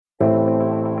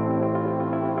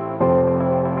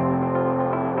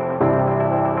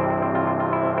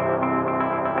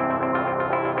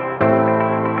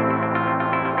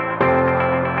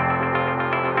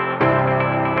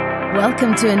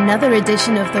Welcome to another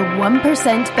edition of the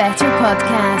 1% Better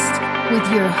podcast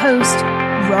with your host,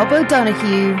 Rob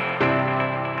O'Donoghue.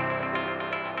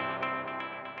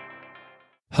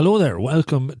 Hello there,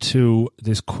 welcome to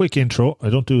this quick intro.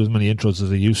 I don't do as many intros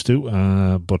as I used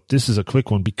to, but this is a quick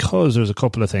one because there's a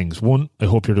couple of things. One, I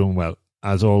hope you're doing well.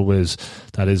 As always,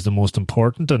 that is the most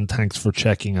important, and thanks for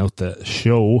checking out the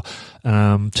show.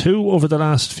 Two, over the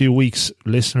last few weeks,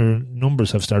 listener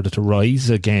numbers have started to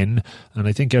rise again, and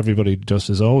I think everybody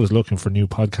just is always looking for new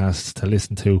podcasts to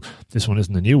listen to. This one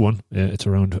isn't a new one. It's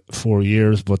around 4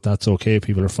 years, but that's okay.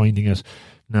 People are finding it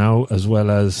now as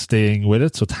well as staying with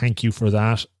it, so thank you for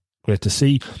that. Great to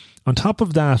see. On top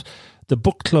of that, the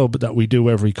book club that we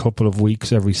do every couple of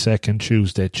weeks, every second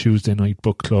Tuesday night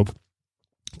book club.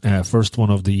 First one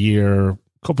of the year a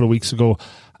couple of weeks ago,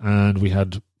 and we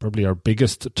had probably our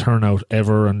biggest turnout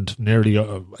ever, and nearly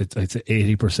I'd say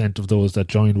 80% of those that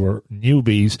joined were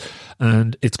newbies,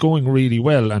 and it's going really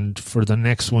well. And for the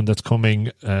next one that's coming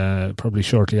probably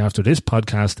shortly after this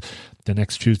podcast, the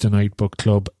next Tuesday night book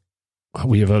club,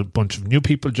 we have a bunch of new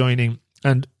people joining,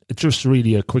 and it's just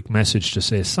really a quick message to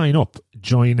say sign up,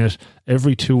 join it.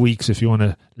 Every 2 weeks, if you want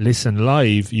to listen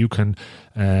live, you can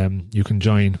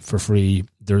join for free.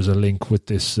 There's a link with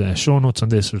this show notes on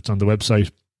this, or it's on the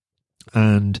website,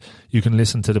 and you can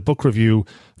listen to the book review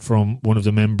from one of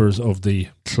the members of the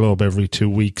club every 2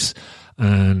 weeks,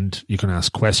 and you can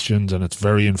ask questions, and it's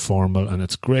very informal, and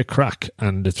it's great crack,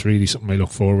 and it's really something I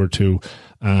look forward to,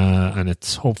 and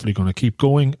it's hopefully going to keep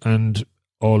going, and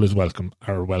all is welcome,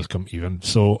 or welcome even.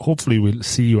 So hopefully we'll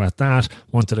see you at that.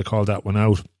 Wanted to call that one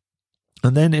out.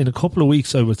 And then in a couple of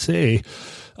weeks, I would say,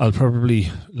 I'll probably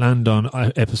land on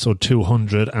episode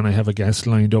 200, and I have a guest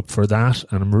lined up for that.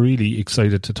 And I'm really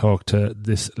excited to talk to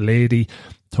this lady,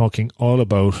 talking all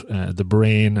about the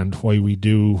brain and why we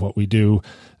do what we do.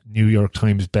 New York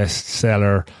Times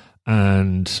bestseller,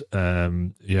 and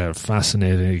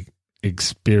fascinating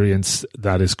experience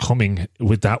that is coming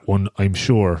with that one, I'm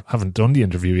sure. Haven't done the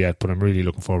interview yet, but I'm really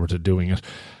looking forward to doing it.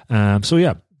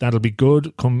 That'll be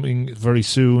good, coming very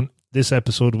soon. This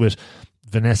episode with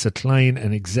Venesa Klein,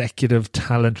 an executive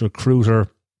talent recruiter.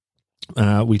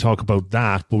 We talk about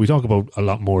that, but we talk about a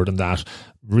lot more than that.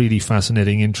 Really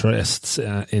fascinating interests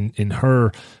in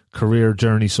her career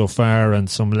journey so far, and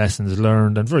some lessons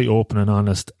learned, and very open and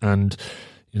honest. And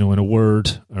you know, in a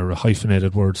word, or a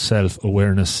hyphenated word,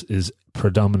 self-awareness is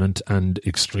predominant and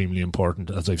extremely important,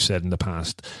 as I've said in the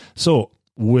past. So,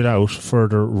 without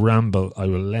further ramble, I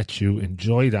will let you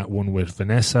enjoy that one with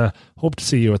Venesa. Hope to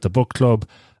see you at the book club,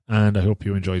 and I hope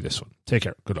you enjoy this one. Take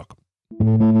care. Good luck.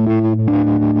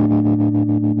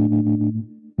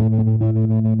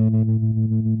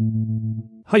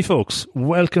 Hi, folks.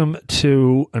 Welcome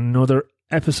to another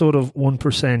episode of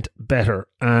 1% Better,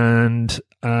 and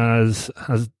as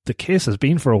the case has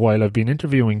been for a while, I've been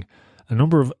interviewing a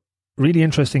number of really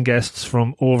interesting guests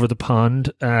from over the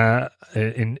pond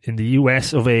in the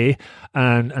US of A,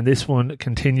 and this one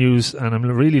continues, and I'm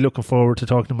really looking forward to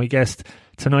talking to my guest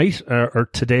tonight or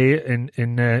today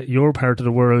in your part of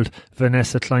the world.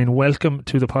 Venesa Klein, welcome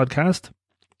to the podcast.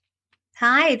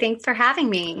 Hi, thanks for having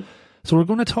me. So we're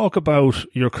going to talk about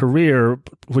your career,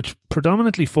 which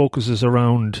predominantly focuses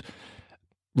around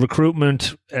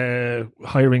recruitment,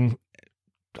 hiring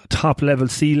top-level,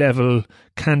 C-level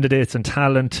candidates and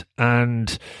talent,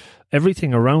 and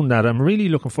everything around that. I'm really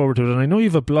looking forward to it. And I know you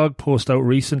have a blog post out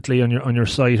recently on your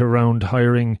site around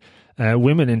hiring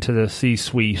women into the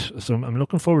C-suite. So I'm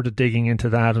looking forward to digging into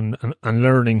that and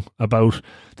learning about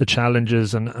the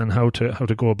challenges and how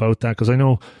to go about that, because I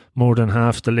know more than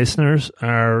half the listeners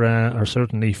are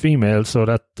certainly female, so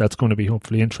that's going to be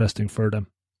hopefully interesting for them.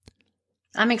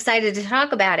 I'm excited to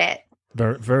talk about it.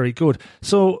 Very, very good.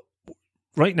 So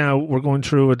right now we're going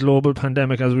through a global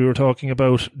pandemic, as we were talking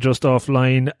about just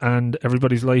offline, and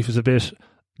everybody's life is a bit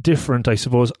different, I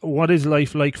suppose. What is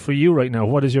life like for you right now?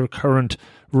 What is your current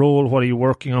role? What are you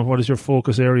working on? What is your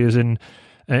focus areas in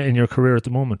your career at the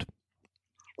moment?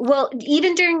 Well,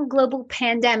 even during global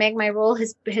pandemic, my role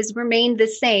has remained the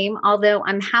same, although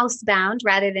I'm housebound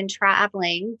rather than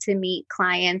traveling to meet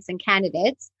clients and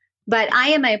candidates. But I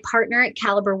am a partner at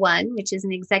Caliber One, which is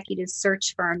an executive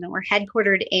search firm, and we're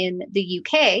headquartered in the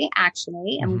UK,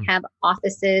 actually, and we have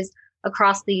offices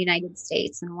across the United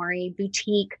States, and we're a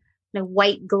boutique,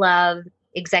 white glove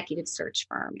executive search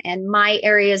firm. And my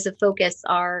areas of focus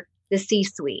are the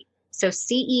C-suite. So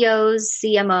CEOs,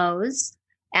 CMOs,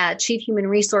 chief human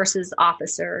resources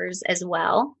officers as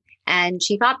well, and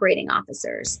chief operating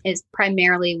officers is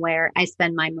primarily where I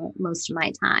spend most of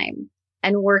my time.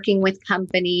 And working with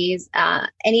companies,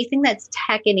 anything that's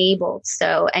tech enabled,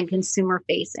 and consumer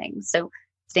facing. So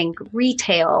think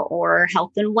retail or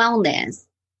health and wellness,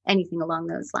 anything along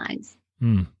those lines.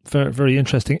 Very, very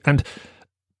interesting. And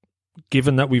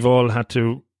given that we've all had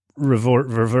to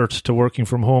revert to working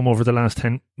from home over the last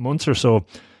 10 months or so,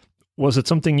 was it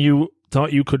something you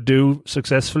thought you could do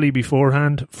successfully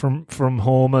beforehand from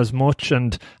home as much?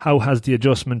 And how has the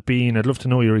adjustment been? I'd love to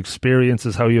know your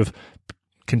experiences, how you've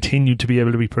continued to be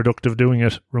able to be productive doing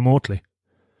it remotely.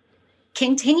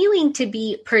 Continuing to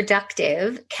be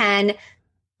productive can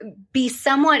be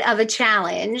somewhat of a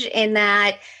challenge in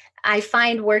that I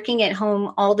find working at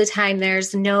home all the time,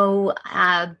 there's no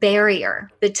barrier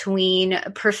between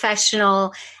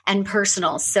professional and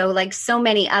personal. So like so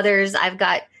many others, I've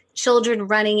got children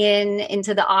running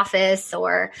into the office,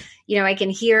 or, I can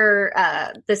hear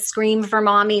the scream for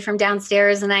mommy from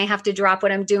downstairs, and I have to drop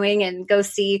what I'm doing and go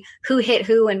see who hit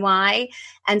who and why.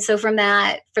 And so from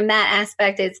that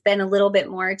aspect, it's been a little bit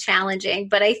more challenging.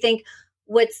 But I think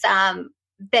what's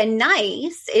been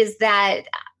nice is that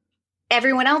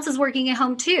everyone else is working at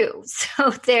home too. So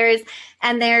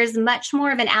there's much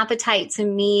more of an appetite to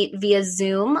meet via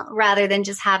Zoom rather than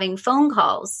just having phone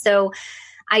calls. So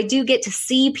I do get to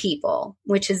see people,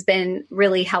 which has been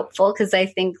really helpful, because I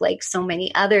think like so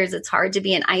many others, it's hard to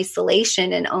be in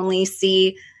isolation and only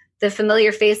see the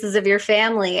familiar faces of your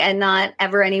family and not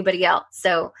ever anybody else.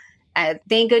 So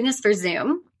thank goodness for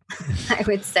Zoom, I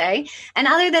would say. And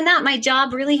other than that, my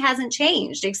job really hasn't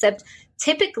changed, except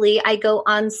typically I go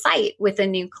on site with a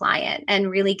new client and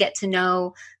really get to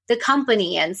know the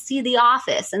company and see the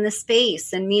office and the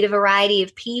space and meet a variety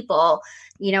of people,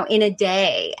 in a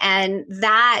day. And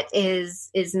that is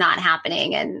not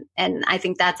happening. And I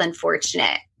think that's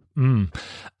unfortunate.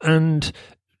 And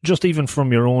just even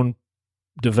from your own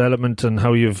development and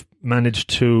how you've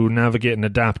managed to navigate and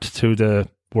adapt to the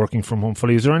working from home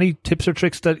fully, is there any tips or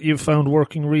tricks that you've found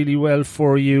working really well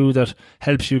for you that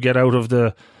helps you get out of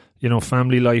the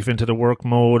family life into the work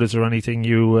mode? Is there anything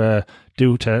you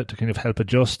do to kind of help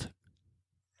adjust?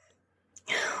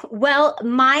 Well,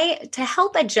 to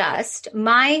help adjust,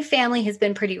 my family has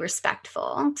been pretty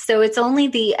respectful. So it's only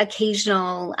the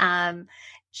occasional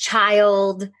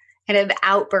child kind of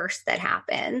outburst that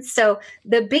happens. So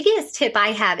the biggest tip I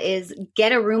have is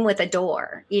get a room with a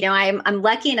door. I'm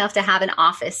lucky enough to have an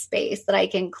office space that I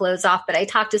can close off, but I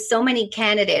talk to so many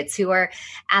candidates who are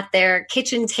at their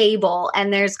kitchen table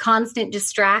and there's constant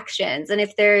distractions. And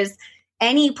if there's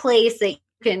any place that you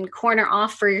can corner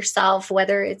off for yourself,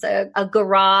 whether it's a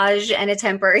garage and a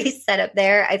temporary setup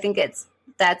there, I think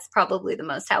that's probably the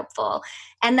most helpful.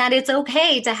 And that it's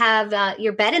okay to have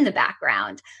your bed in the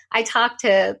background. I talk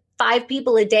to 5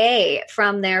 people a day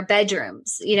from their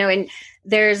bedrooms, and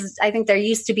I think there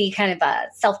used to be kind of a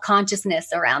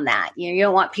self-consciousness around that. You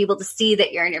don't want people to see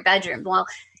that you're in your bedroom. Well,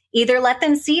 either let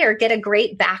them see or get a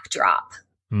great backdrop.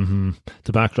 Mm-hmm.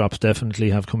 The backdrops definitely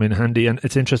have come in handy. And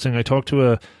it's interesting, I talked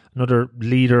to another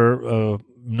leader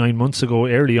 9 months ago,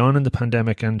 early on in the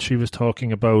pandemic, and she was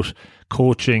talking about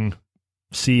coaching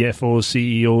CFOs,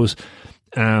 CEOs,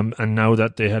 and now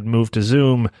that they had moved to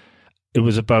Zoom, it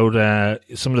was about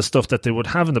some of the stuff that they would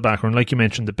have in the background, like you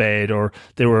mentioned, the bed, or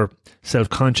they were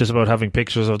self-conscious about having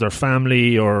pictures of their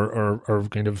family or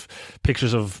kind of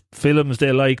pictures of films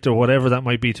they liked or whatever that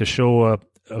might be to show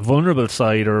a vulnerable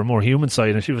side or a more human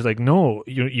side. And she was like, no,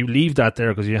 you leave that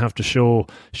there because you have to show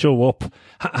up.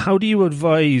 How do you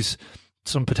advise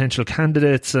some potential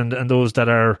candidates and those that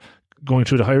are going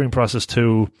through the hiring process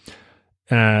to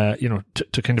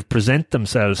kind of present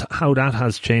themselves, how that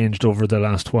has changed over the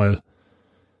last while?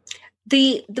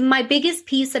 My biggest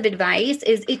piece of advice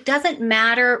is it doesn't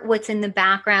matter what's in the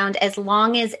background as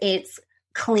long as it's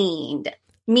cleaned.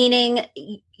 Meaning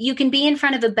you can be in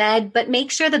front of a bed, but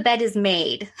make sure the bed is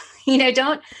made.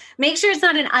 Don't make sure it's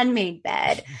not an unmade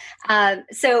bed.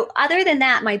 So other than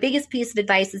that, my biggest piece of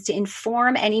advice is to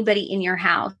inform anybody in your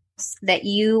house that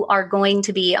you are going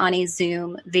to be on a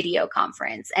Zoom video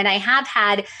conference. And I have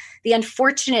had the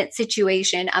unfortunate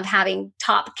situation of having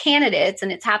top candidates,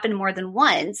 and it's happened more than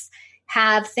once,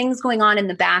 have things going on in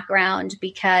the background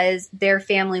because their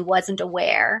family wasn't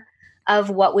aware of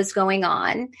what was going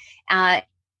on.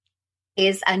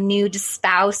 Is a new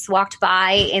spouse walked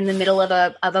by in the middle of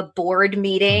a board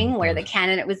meeting where the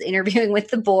candidate was interviewing with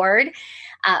the board,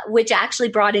 which actually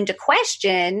brought into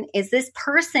question, is this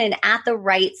person at the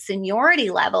right seniority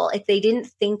level if they didn't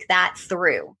think that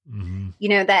through?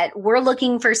 Mm-hmm. That we're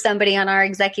looking for somebody on our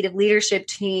executive leadership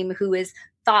team who is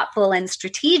thoughtful and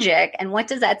strategic. And what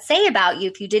does that say about you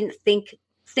if you didn't think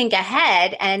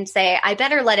ahead and say, I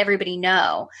better let everybody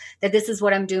know that this is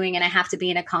what I'm doing and I have to be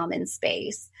in a common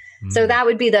space. So that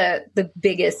would be the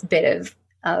biggest bit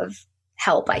of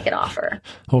help I could offer.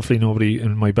 Hopefully nobody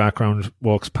in my background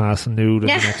walks past nude in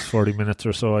the next 40 minutes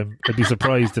or so. I'd be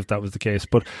surprised if that was the case.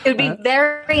 But it would be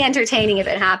very entertaining if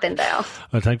it happened, though.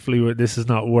 Well, thankfully, this is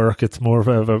not work. It's more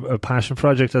of a passion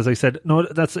project, as I said. No,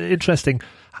 that's interesting.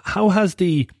 How has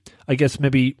the, I guess,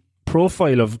 maybe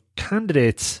profile of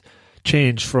candidates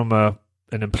changed from an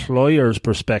employer's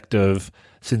perspective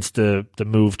since the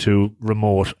move to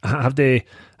remote? Have they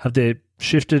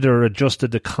shifted or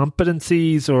adjusted the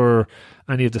competencies or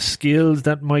any of the skills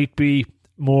that might be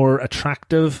more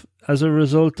attractive as a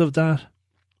result of that?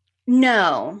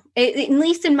 No, at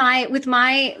least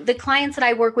the clients that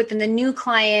I work with and the new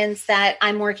clients that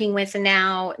I'm working with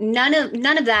now, none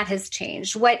of that has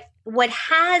changed. What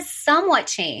has somewhat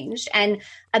changed, and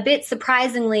a bit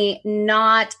surprisingly,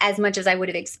 not as much as I would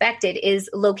have expected, is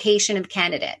location of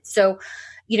candidates. So,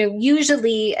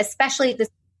 usually, especially at this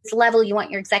level, you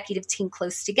want your executive team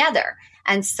close together.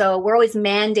 And so we're always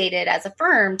mandated as a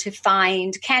firm to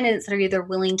find candidates that are either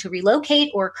willing to relocate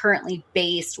or currently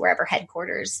based wherever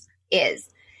headquarters is.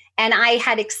 And I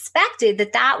had expected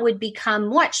that would become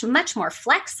much, much more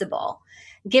flexible,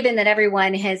 given that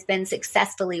everyone has been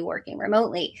successfully working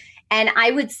remotely. And I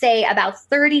would say about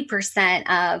 30%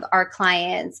 of our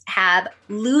clients have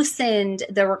loosened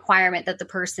the requirement that the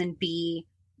person be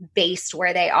based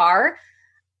where they are,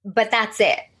 but that's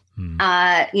it.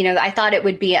 I thought it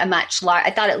would be I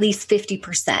thought at least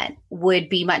 50% would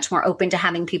be much more open to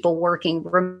having people working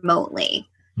remotely.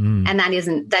 And that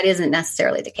isn't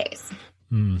necessarily the case.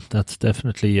 That's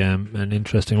definitely an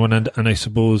interesting one. And I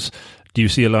suppose, do you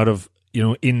see a lot of,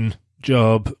 in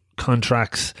job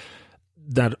contracts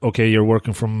that, okay, you're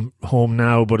working from home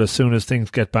now, but as soon as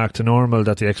things get back to normal,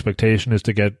 that the expectation is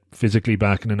to get physically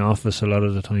back in an office a lot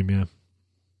of the time? Yeah.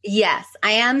 Yes,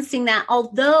 I am seeing that,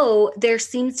 although there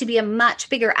seems to be a much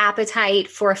bigger appetite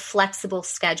for a flexible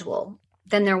schedule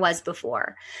than there was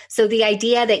before. So the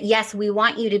idea that, yes, we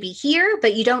want you to be here,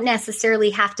 but you don't necessarily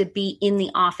have to be in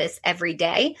the office every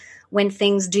day. When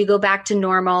things do go back to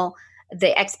normal,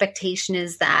 the expectation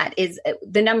is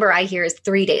the number I hear is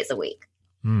 3 days a week.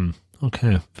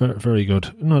 Okay, very, very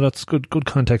good. No, that's good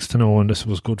context to know, and this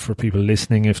was good for people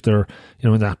listening if they're,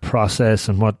 in that process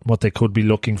and what they could be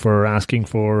looking for or asking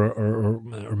for,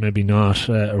 or maybe not,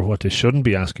 or what they shouldn't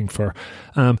be asking for.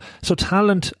 So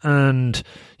talent and,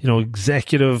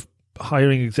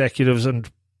 hiring executives, and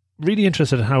really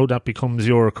interested in how that becomes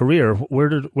your career. Where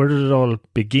did it all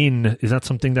begin? Is that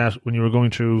something that when you were going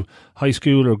through high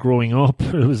school or growing up,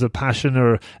 it was a passion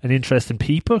or an interest in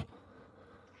people?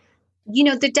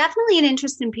 They're definitely an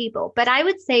interest in people, but I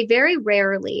would say very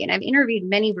rarely, and I've interviewed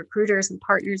many recruiters and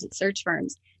partners at search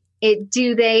firms,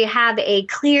 do they have a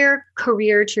clear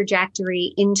career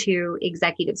trajectory into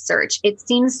executive search? It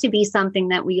seems to be something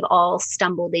that we've all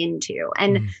stumbled into.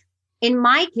 And in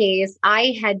my case,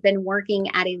 I had been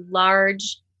working at a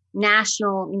large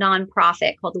national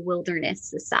nonprofit called the Wilderness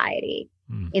Society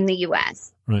in the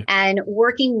U.S. Right. And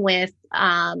working with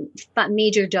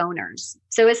major donors.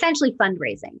 So essentially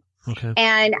fundraising. Okay.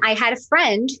 And I had a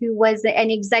friend who was an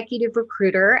executive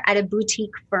recruiter at a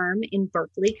boutique firm in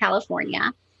Berkeley,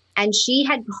 California. And she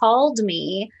had called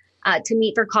me to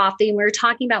meet for coffee. And we were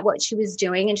talking about what she was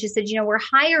doing. And she said, we're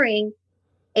hiring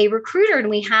a recruiter, and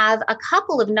we have a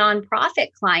couple of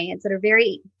nonprofit clients that are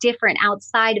very different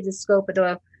outside of the scope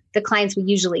of the clients we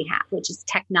usually have, which is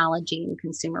technology and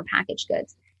consumer packaged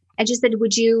goods. And she said,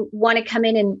 would you want to come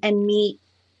in and meet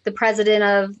the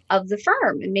president of the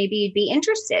firm, and maybe you'd be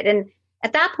interested? And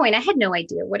at that point, I had no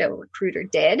idea what a recruiter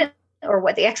did or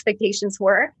what the expectations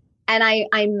were. And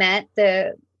I met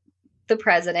the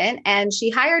president, and she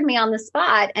hired me on the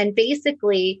spot and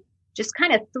basically just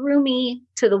kind of threw me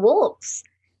to the wolves.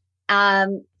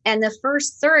 And the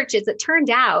first search, as it turned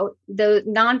out, the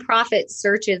nonprofit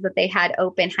searches that they had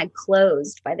open had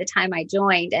closed by the time I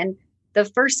joined. And the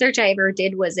first search I ever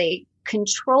did was a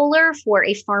controller for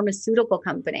a pharmaceutical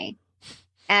company.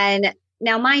 And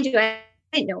now, mind you, I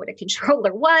didn't know what a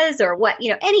controller was or what,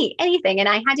 anything. And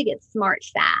I had to get smart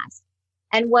fast.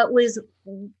 And what was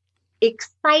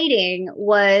exciting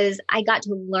was I got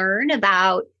to learn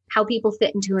about how people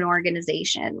fit into an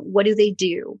organization. What do they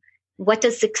do? What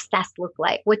does success look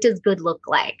like? What does good look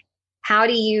like? How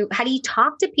do you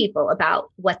talk to people about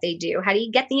what they do? How do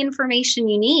you get the information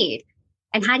you need?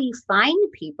 And how do you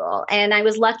find people? And I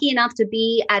was lucky enough to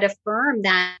be at a firm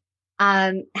that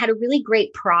had a really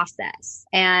great process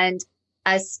and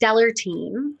a stellar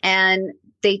team. And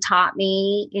they taught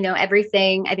me,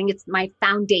 everything. I think it's my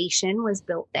foundation was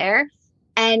built there.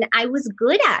 And I was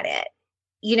good at it,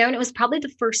 and it was probably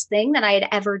the first thing that I had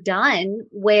ever done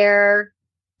where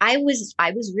I was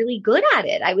really good at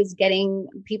it. I was getting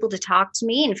people to talk to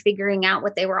me and figuring out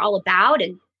what they were all about,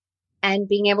 and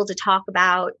being able to talk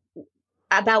about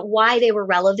why they were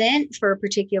relevant for a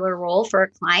particular role for a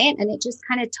client. And it just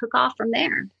kind of took off from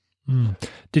there.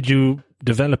 Did you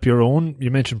develop your own?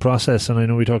 You mentioned process, and I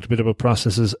know we talked a bit about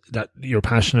processes, that you're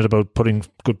passionate about putting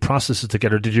good processes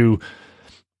together. Did you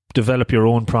develop your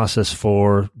own process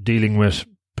for dealing with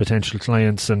potential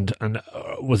clients, and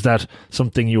was that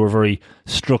something you were very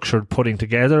structured putting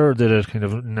together, or did it kind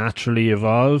of naturally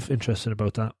evolve? Interested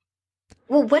about that.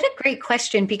 Well, what a great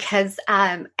question, because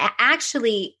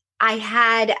actually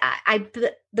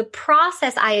the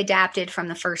process I adapted from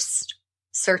the first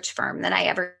search firm that I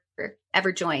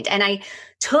ever joined. And I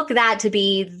took that to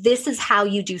be, this is how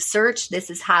you do search. This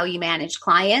is how you manage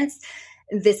clients.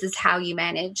 This is how you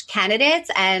manage candidates.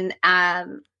 And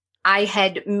I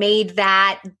had made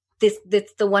that's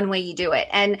the one way you do it.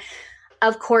 And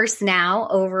of course, now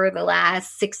over the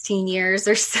last 16 years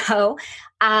or so,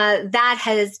 that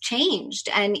has changed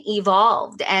and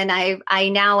evolved. And I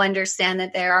now understand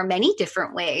that there are many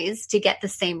different ways to get the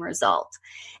same result.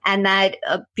 And that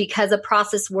because a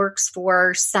process works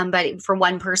for somebody, for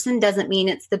one person, doesn't mean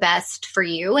it's the best for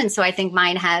you. And so I think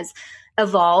mine has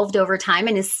evolved over time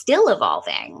and is still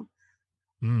evolving.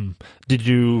 Did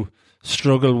you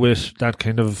struggle with that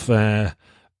kind of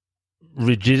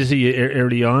rigidity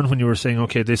early on when you were saying,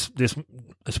 okay, this,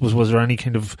 I suppose, was there any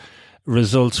kind of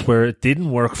results where it didn't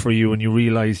work for you and you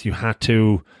realized you had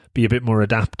to be a bit more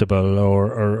adaptable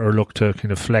or look to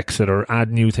kind of flex it or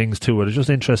add new things to it? It's just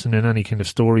interesting in any kind of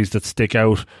stories that stick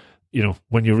out,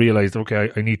 when you realized,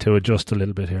 okay, I need to adjust a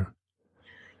little bit here.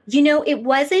 It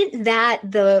wasn't that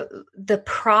the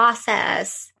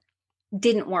process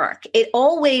didn't work. It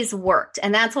always worked.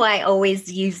 And that's why I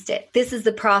always used it. This is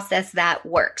the process that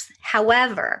works.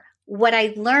 However, what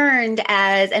I learned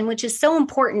and which is so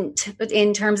important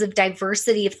in terms of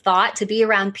diversity of thought, to be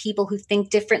around people who think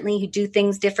differently, who do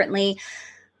things differently,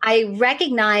 I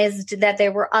recognized that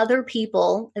there were other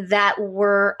people that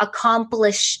were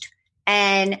accomplished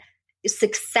and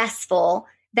successful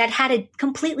that had a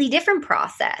completely different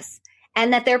process,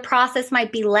 and that their process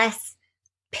might be less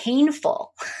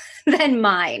painful than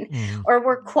mine, or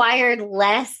required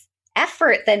less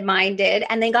effort than mine did,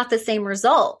 and they got the same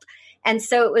result. And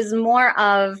so it was more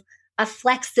of a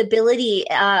flexibility,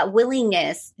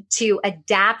 willingness to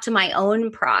adapt to my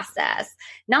own process.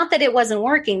 Not that it wasn't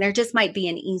working, there just might be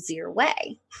an easier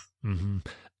way. Mm-hmm.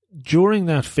 During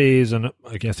that phase, and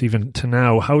I guess even to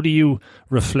now, how do you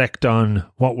reflect on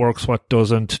what works, what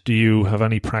doesn't? Do you have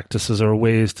any practices or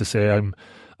ways to say,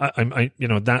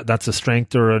 that's a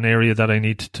strength or an area that I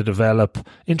need to develop?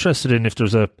 Interested in if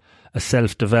there's a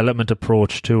self-development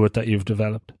approach to it that you've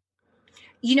developed.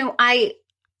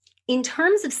 In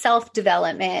terms of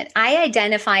self-development, I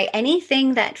identify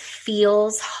anything that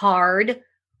feels hard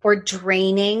or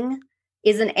draining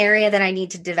is an area that I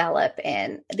need to develop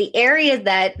in. The areas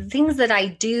things that I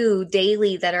do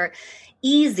daily that are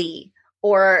easy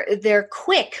or they're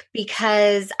quick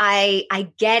because I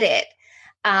get it.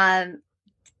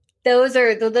 Those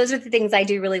are the things I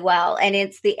do really well. And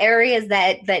it's the areas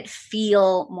that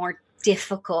feel more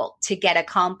difficult to get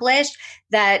accomplished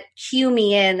that cue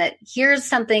me in, that here's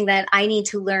something that I need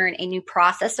to learn a new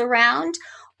process around,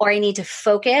 or I need to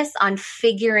focus on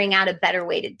figuring out a better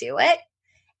way to do it.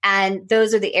 And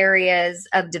those are the areas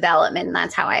of development, and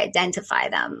that's how I identify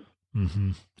them.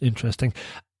 Mm-hmm. Interesting.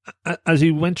 As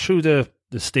you went through the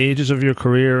stages of your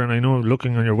career, and I know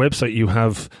looking on your website, you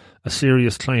have a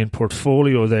serious client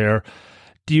portfolio there.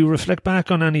 Do you reflect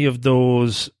back on any of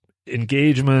those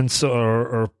engagements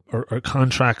or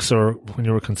contracts, or when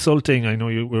you were consulting? I know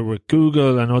you were with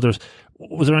Google and others.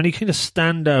 Was there any kind of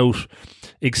standout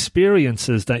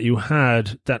experiences that you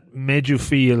had that made you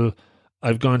feel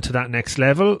I've gone to that next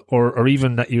level, or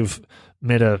even that you've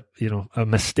made a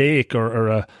mistake or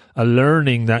a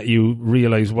learning that you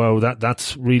realize, wow,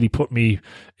 that's really put me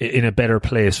in a better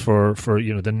place for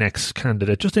the next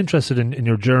candidate? Just interested in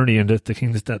your journey and the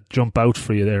things that jump out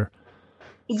for you there.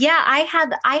 Yeah,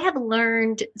 I have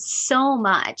learned so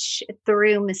much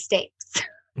through mistakes.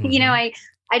 Mm-hmm.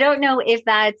 I don't know if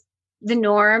that's the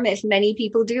norm, if many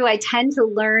people do. I tend to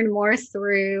learn more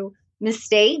through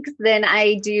mistakes than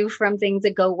I do from things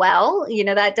that go well.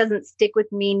 That doesn't stick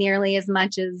with me nearly as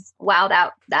much as, wow,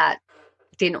 that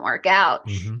didn't work out.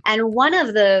 Mm-hmm. And one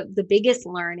of the biggest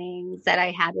learnings that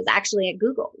I had was actually at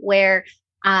Google, where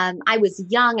I was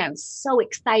young. I was so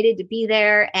excited to be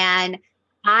there. And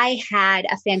I had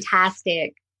a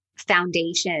fantastic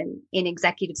foundation in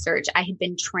executive search. I had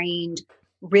been trained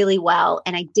really well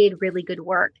and I did really good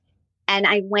work. And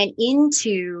I went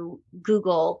into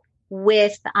Google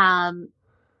with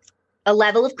a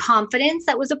level of confidence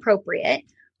that was appropriate,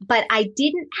 but I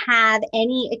didn't have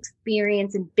any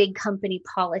experience in big company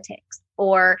politics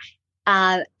or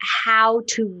how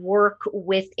to work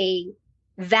with a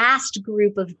vast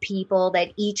group of people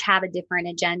that each have a different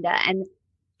agenda. And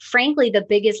frankly, the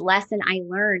biggest lesson I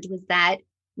learned was that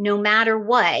no matter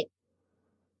what,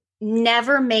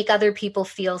 never make other people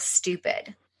feel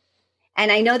stupid.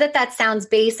 And I know that that sounds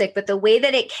basic, but the way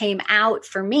that it came out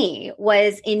for me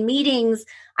was in meetings.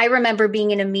 I remember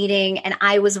being in a meeting and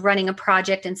I was running a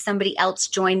project and somebody else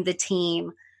joined the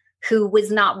team who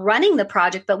was not running the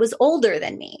project, but was older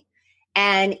than me.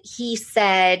 And he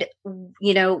said,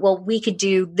 well, we could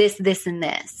do this, this, and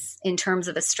this in terms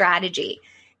of a strategy.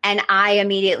 And I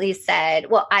immediately said,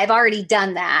 well, I've already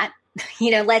done that.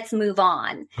 Let's move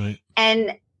on. Right.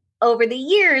 And over the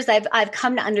years, I've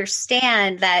come to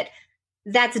understand that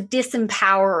that's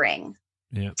disempowering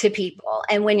to people.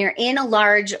 And when you're in a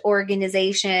large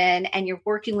organization and you're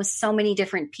working with so many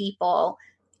different people,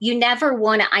 you never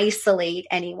want to isolate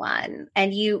anyone.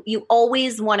 And you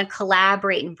always want to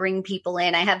collaborate and bring people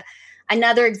in. I have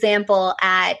another example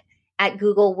at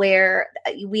Google where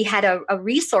we had a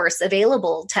resource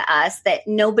available to us that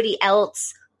nobody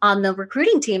else on the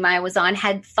recruiting team I was on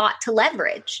had thought to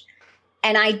leverage.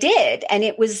 And I did. And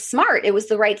it was smart. It was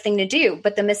the right thing to do.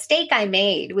 But the mistake I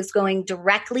made was going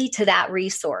directly to that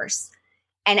resource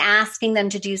and asking them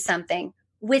to do something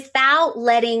without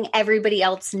letting everybody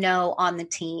else know on the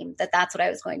team that that's what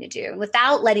I was going to do.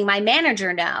 Without letting my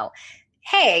manager know,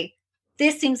 hey,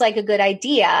 this seems like a good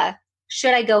idea.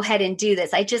 Should I go ahead and do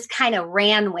this? I just kind of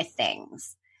ran with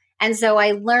things. And so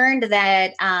I learned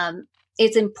that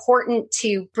it's important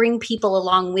to bring people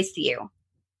along with you.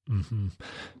 Mm-hmm.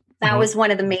 That was one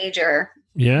of the major.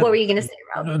 Yeah. What were you going to say,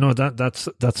 Rob? No, that's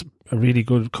a really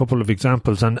good couple of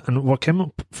examples. And what came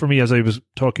up for me as I was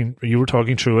talking, you were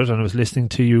talking through it, and I was listening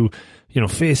to you,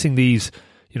 facing these,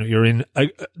 you're in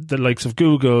the likes of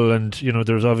Google, and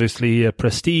there's obviously a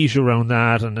prestige around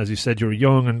that. And as you said, you're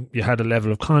young and you had a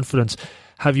level of confidence.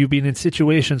 Have you been in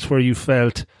situations where you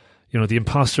felt, the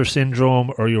imposter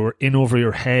syndrome, or you were in over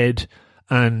your head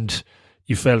and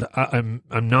you felt I'm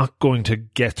not going to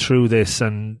get through this,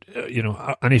 and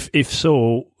and if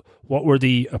so, what were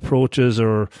the approaches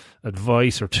or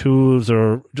advice or tools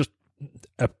or just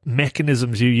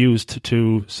mechanisms you used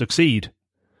to succeed?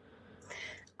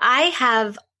 I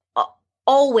have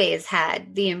always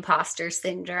had the imposter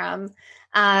syndrome.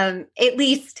 At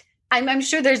least I'm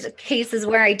sure there's cases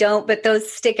where I don't, but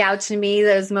those stick out to me,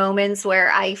 those moments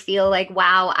where I feel like,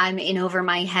 wow, I'm in over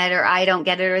my head, or I don't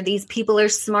get it, or these people are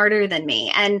smarter than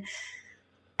me. And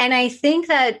I think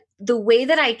that the way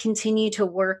that I continue to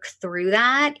work through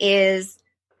that is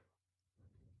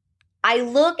I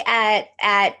look at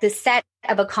the set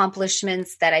of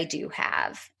accomplishments that I do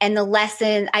have and the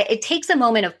lesson. It takes a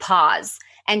moment of pause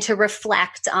and to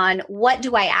reflect on what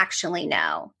do I actually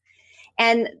know.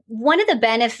 And one of the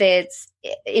benefits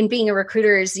in being a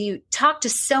recruiter is you talk to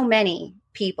so many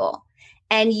people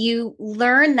and you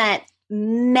learn that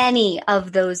many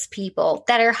of those people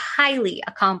that are highly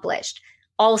accomplished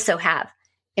also have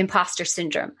imposter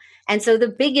syndrome. And so the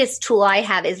biggest tool I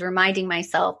have is reminding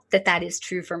myself that that is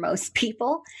true for most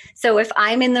people. So if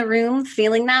I'm in the room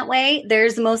feeling that way,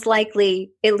 there's most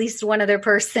likely at least one other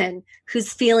person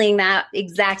who's feeling that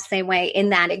exact same way in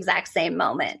that exact same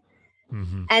moment.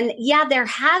 Mm-hmm. And yeah, there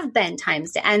have been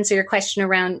times, to answer your question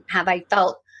around, have I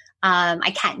felt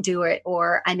I can't do it,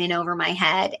 or I'm in over my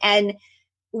head. And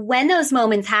when those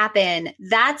moments happen,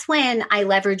 that's when I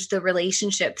leverage the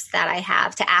relationships that I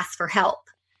have to ask for help.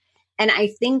 And I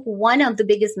think one of the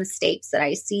biggest mistakes that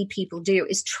I see people do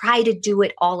is try to do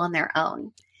it all on their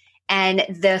own. And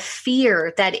the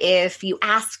fear that if you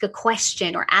ask a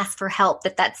question or ask for help,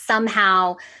 that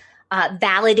somehow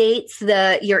validates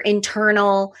your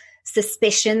internal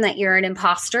suspicion that you're an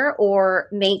imposter or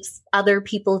makes other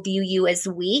people view you as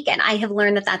weak. And I have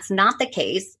learned that that's not the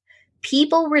case.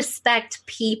 People respect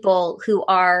people who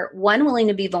are, one, willing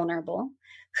to be vulnerable,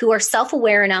 who are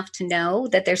self-aware enough to know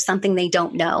that there's something they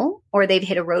don't know, or they've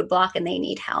hit a roadblock and they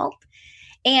need help.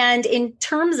 And in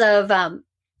terms of,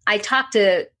 I talk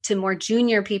to more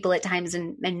junior people at times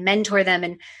and mentor them,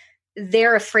 and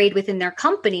they're afraid within their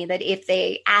company that if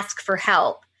they ask for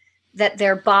help, that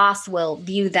their boss will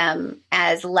view them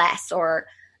as less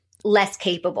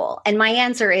capable. And my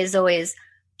answer is always,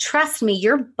 trust me,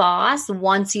 your boss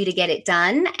wants you to get it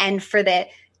done. And for the,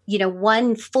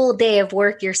 one full day of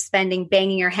work you're spending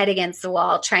banging your head against the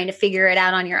wall, trying to figure it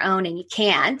out on your own, and you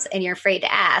can't, and you're afraid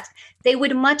to ask, they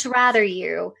would much rather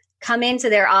you come into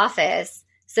their office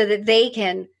so that they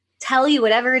can tell you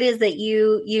whatever it is that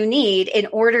you need in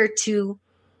order to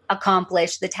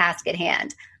accomplish the task at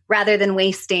hand, rather than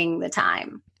wasting the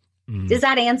time. Does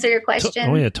that answer your question?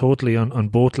 Oh yeah, totally. On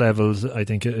both levels, I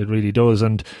think it really does.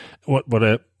 And what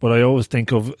I always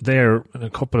think of there, and a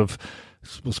couple of, I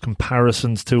suppose,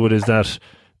 comparisons to it, is that,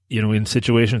 you know, in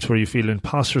situations where you feel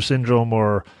imposter syndrome,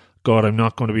 or God, I'm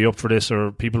not going to be up for this,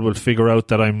 or people will figure out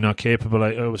that I'm not capable,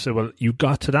 I always say, well, you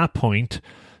got to that point,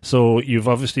 so you've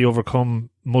obviously overcome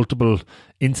multiple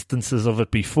instances of it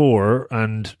before,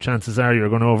 and chances are you're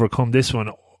going to overcome this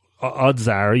one. Odds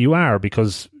are you are,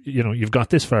 because, you know, you've got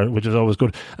this far, which is always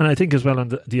good. And I think as well on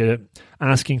the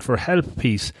asking for help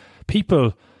piece,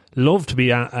 people love to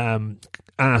be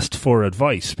asked for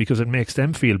advice, because it makes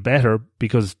them feel better,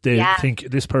 because they think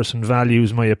this person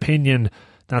values my opinion.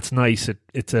 That's nice.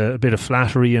 It's a bit of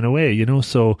flattery in a way, you know.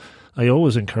 So I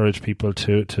always encourage people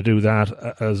to do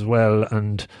that as well,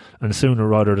 and sooner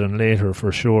rather than later,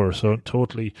 for sure. So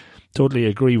totally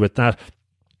agree with that.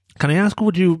 Can I ask,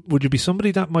 would you be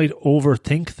somebody that might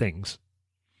overthink things?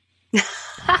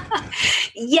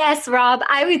 Yes, Rob.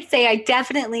 I would say I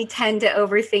definitely tend to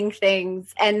overthink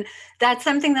things. And that's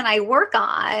something that I work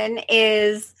on,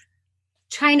 is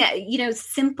trying to, you know,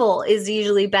 simple is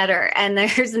usually better, and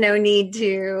there's no need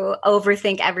to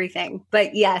overthink everything.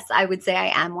 But yes, I would say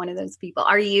I am one of those people.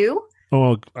 Are you?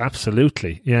 Oh,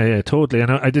 absolutely. Yeah, totally. And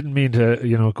I didn't mean to,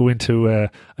 you know, go into, I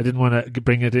didn't want to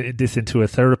bring this into a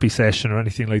therapy session or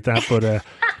anything like that.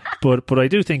 But, but I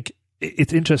do think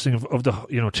it's interesting of the,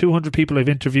 you know, 200 people I've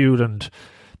interviewed, and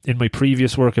in my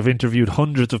previous work, I've interviewed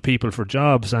hundreds of people for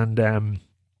jobs, and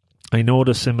I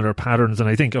notice similar patterns. And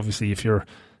I think obviously if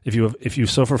you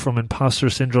suffer from imposter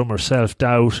syndrome or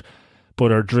self-doubt,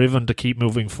 but are driven to keep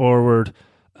moving forward,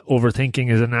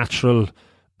 overthinking is a natural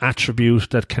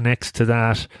attribute that connects to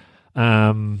that.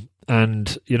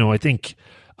 And, you know, I think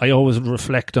I always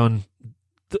reflect on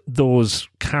those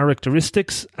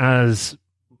characteristics as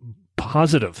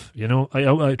positive. You know,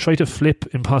 I try to flip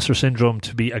imposter syndrome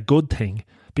to be a good thing,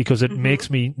 because it makes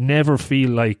me never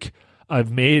feel like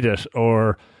I've made it,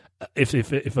 or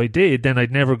if I did, then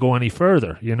I'd never go any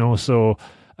further, you know. So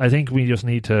I think we just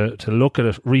need to look at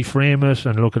it, reframe it,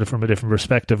 and look at it from a different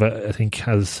perspective. I think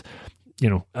has, you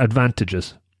know,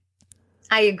 advantages.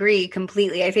 I agree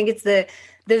completely. I think it's the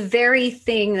very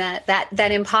thing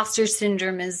that imposter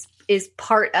syndrome is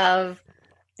part of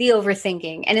the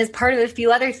overthinking, and is part of a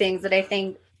few other things that I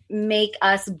think make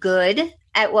us good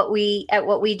at what we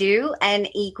do, and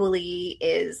equally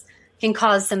can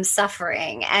cause some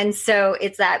suffering. And so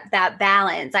it's that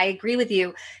balance. I agree with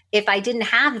you. If I didn't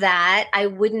have that, I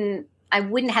wouldn't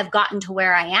have gotten to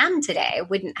where I am today. I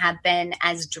wouldn't have been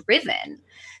as driven.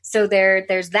 So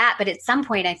there's that. But at some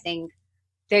point, I think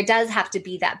there does have to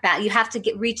be that balance. You have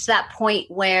to reach that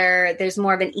point where there's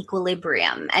more of an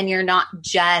equilibrium, and you're not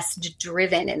just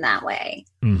driven in that way.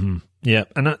 Mm-hmm. Yeah.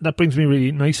 And that brings me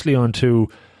really nicely on to,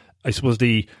 I suppose,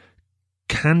 the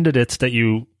candidates that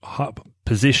you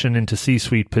position into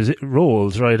C-suite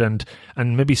roles, right? And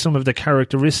maybe some of the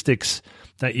characteristics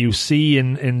that you see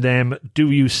in them. Do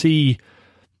you see,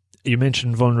 you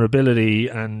mentioned vulnerability,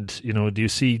 and, you know, do you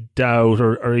see doubt,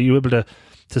 or are you able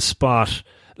to spot,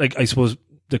 like, I suppose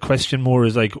the question more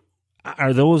is like,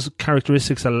 are those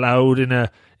characteristics allowed in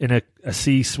a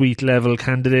C-suite level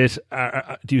candidate?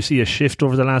 Do you see a shift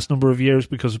over the last number of years,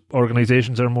 because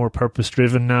organizations are more purpose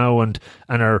driven now, and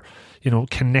are, you know,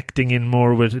 connecting in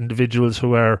more with individuals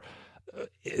who are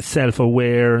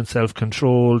self-aware and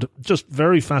self-controlled? Just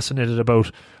very fascinated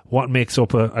about what makes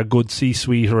up a good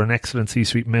C-suite, or an excellent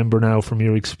C-suite member now, from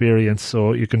your experience.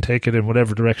 So you can take it in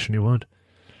whatever direction you want.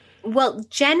 Well,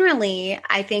 generally,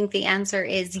 I think the answer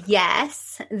is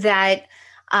yes, that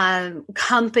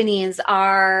companies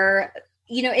are,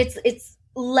 you know, it's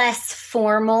less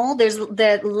formal. There's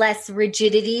the less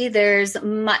rigidity. There's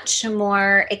much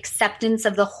more acceptance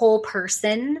of the whole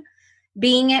person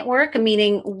being at work,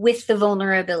 meaning with the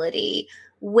vulnerability,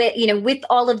 with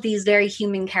all of these very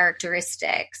human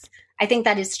characteristics. I think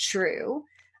that is true.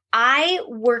 I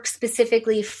work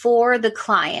specifically for the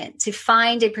client to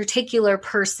find a particular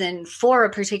person for a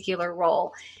particular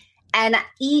role. And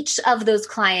each of those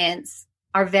clients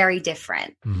are very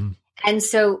different. Mm-hmm. And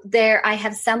so I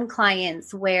have some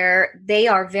clients where they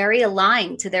are very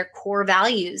aligned to their core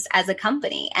values as a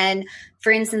company. And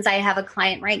for instance, I have a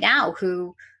client right now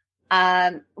who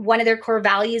one of their core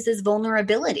values is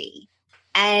vulnerability.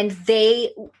 And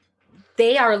they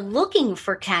are looking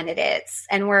for candidates,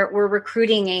 and we're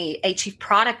recruiting a chief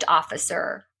product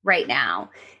officer right now.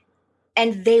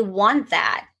 And they want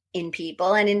that in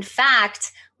people. And in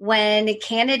fact, when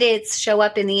candidates show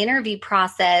up in the interview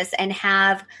process and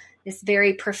have this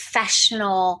very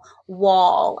professional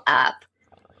wall up,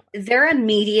 they're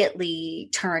immediately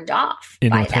turned off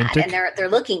by that, and they're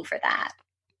looking for that.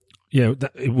 Yeah,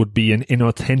 it would be an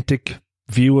inauthentic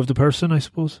view of the person, I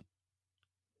suppose.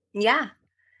 Yeah.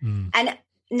 And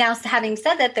now, having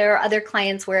said that, there are other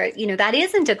clients where, that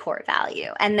isn't a core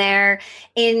value. And they're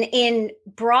in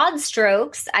broad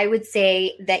strokes, I would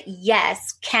say that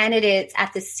yes, candidates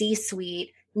at the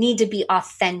C-suite need to be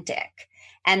authentic,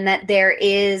 and that there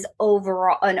is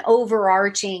an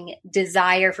overarching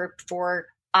desire for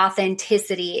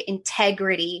authenticity,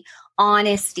 integrity,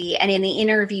 honesty. And in the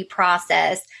interview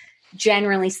process,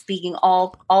 generally speaking,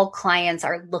 all clients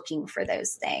are looking for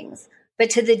those things.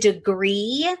 But to the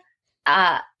degree,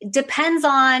 depends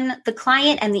on the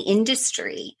client and the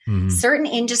industry. Certain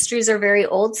industries are very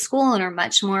old school and are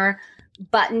much more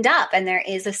buttoned up. And there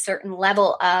is a certain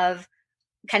level of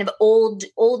kind of old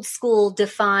school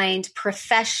defined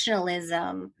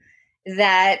professionalism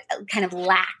that kind of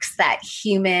lacks that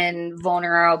human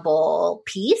vulnerable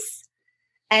piece.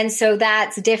 And so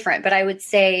that's different. But I would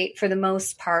say for the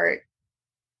most part,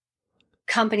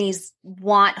 companies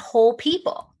want whole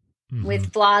people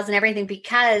with flaws and everything,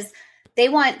 because they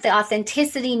want the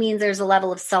authenticity means there's a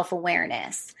level of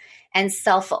self-awareness, and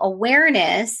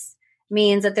self-awareness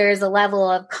means that there's a level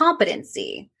of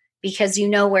competency, because you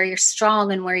know where you're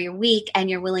strong and where you're weak, and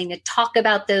you're willing to talk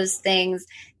about those things.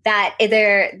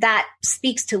 That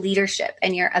speaks to leadership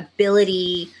and your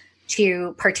ability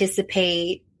to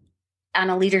participate on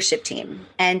a leadership team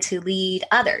and to lead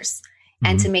others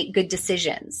and to make good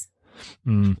decisions.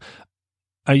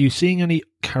 Are you seeing any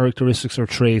characteristics or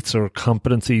traits or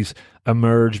competencies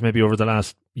emerge maybe over the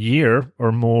last year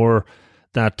or more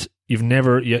that you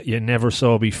never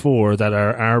saw before that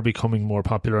are becoming more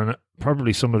popular? And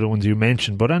probably some of the ones you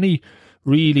mentioned, but any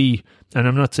really, and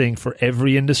I'm not saying for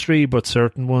every industry, but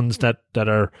certain ones that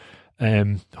are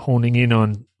honing in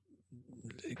on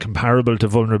comparable to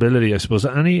vulnerability, I suppose.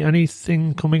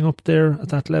 Anything coming up there at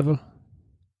that level?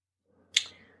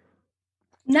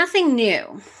 Nothing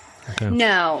new. Okay.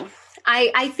 No.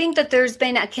 I think that there's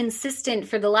been a consistent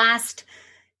for the last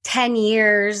 10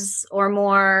 years or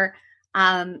more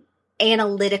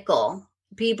analytical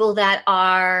people that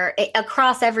are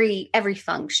across every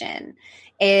function,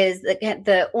 is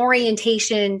the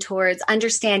orientation towards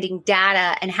understanding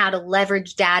data and how to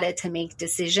leverage data to make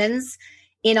decisions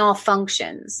in all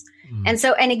functions. And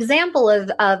so an example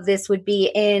of this would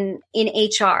be in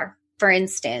HR, for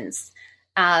instance.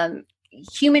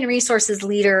 Human resources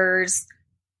leaders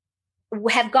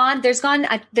there's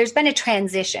been a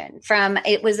transition from,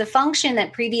 it was a function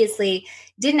that previously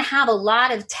didn't have a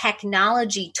lot of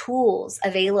technology tools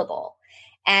available.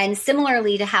 And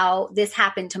similarly to how this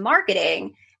happened to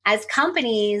marketing, as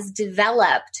companies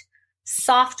developed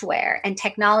software and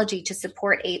technology to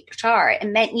support HR, it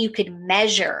meant you could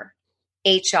measure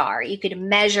HR, you could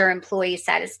measure employee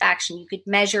satisfaction, you could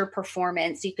measure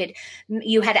performance,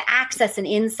 you had access and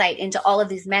insight into all of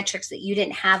these metrics that you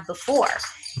didn't have before.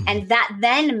 And that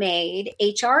then made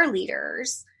HR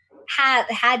leaders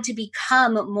had to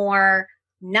become more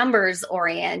numbers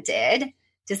oriented,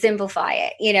 to simplify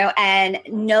it, and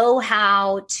know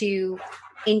how to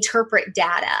interpret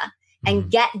data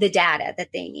and get the data that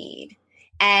they need.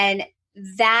 And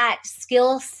that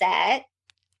skill set,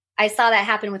 I saw that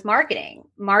happen with marketing.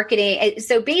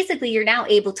 So basically, you're now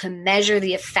able to measure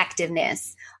the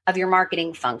effectiveness of your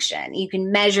marketing function. You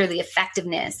can measure the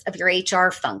effectiveness of your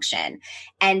HR function.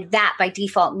 And that by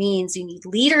default means you need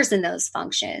leaders in those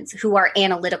functions who are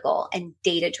analytical and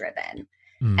data driven.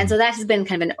 And so that has been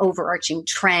kind of an overarching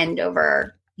trend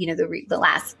over, the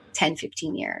last 10,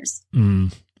 15 years.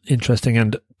 Interesting.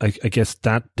 And I guess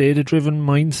that data driven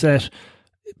mindset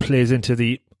plays into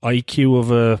the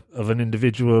IQ of an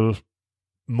individual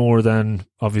more than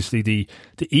obviously the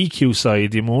EQ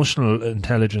side, the emotional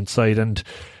intelligence side. And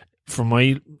from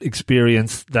my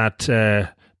experience,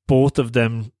 that both of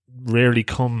them rarely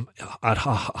come at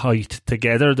height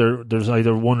together. There's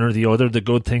either one or the other. The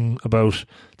good thing about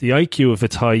the IQ, if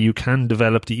it's high, you can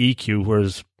develop the EQ,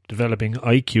 whereas developing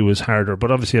IQ is harder. But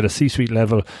obviously at a C-suite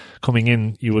level coming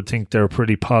in, you would think they're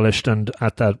pretty polished and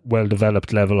at that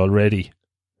well-developed level already.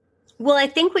 Well, I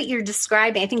think what you're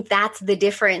describing, I think that's the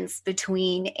difference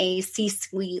between a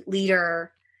C-suite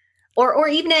leader or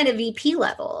even at a VP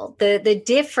level. The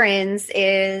difference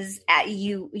is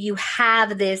you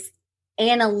have this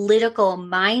analytical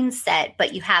mindset,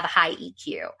 but you have a high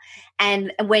EQ.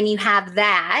 And when you have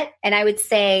that, and I would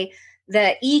say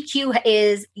the EQ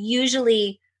is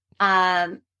usually,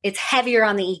 it's heavier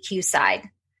on the EQ side.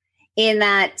 in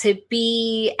that to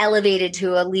be elevated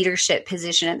to a leadership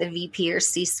position at the VP or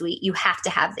C-suite, you have to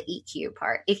have the EQ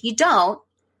part. If you don't,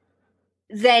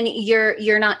 then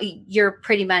you're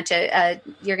pretty much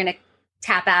you're going to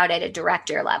tap out at a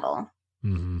director level.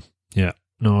 Mm-hmm. Yeah.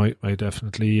 No, I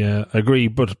definitely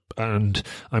agree, and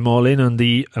I'm all in on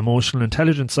the emotional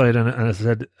intelligence side, and as I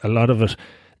said, a lot of it,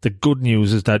 the good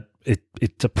news is that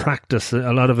it's a practice.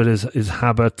 A lot of it is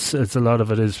habits. A lot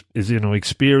of it is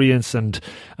experience and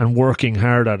working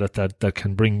hard at it that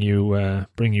can bring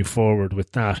you forward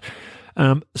with that.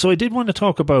 So I did want to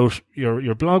talk about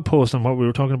your blog post and what we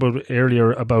were talking about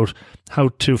earlier about how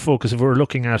to focus if we're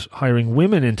looking at hiring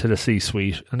women into the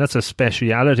C-suite, and that's a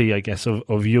speciality, I guess,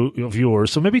 of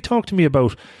yours. So maybe talk to me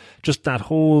about just that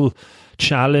whole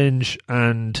challenge,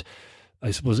 and I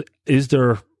suppose, is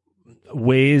there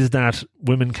ways that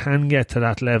women can get to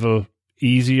that level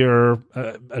easier,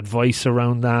 advice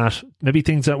around that, maybe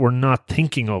things that we're not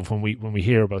thinking of when we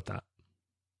hear about that?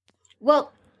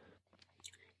 Well,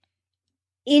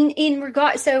 in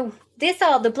regard, so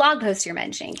the blog post you're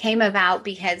mentioning came about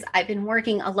because I've been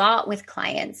working a lot with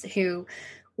clients who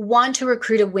want to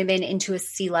recruit a women into a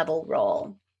C-level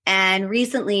role. And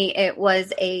recently it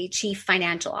was a chief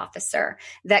financial officer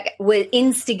that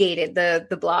instigated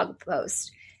the blog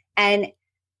post. And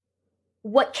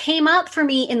what came up for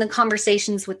me in the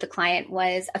conversations with the client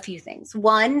was a few things.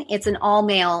 One, it's an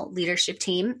all-male leadership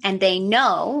team, and they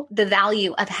know the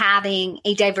value of having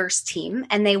a diverse team,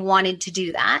 and they wanted to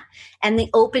do that. And the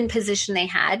open position they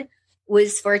had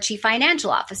was for a chief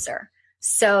financial officer.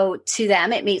 So to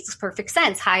them, it makes perfect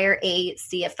sense. Hire a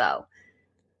CFO.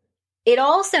 It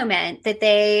also meant that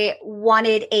they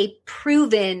wanted a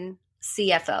proven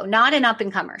CFO, not an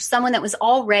up-and-comer, someone that was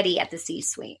already at the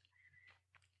C-suite.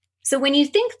 So when you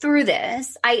think through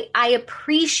this, I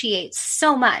appreciate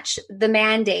so much the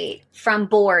mandate from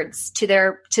boards to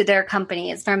their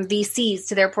companies, from VCs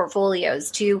to their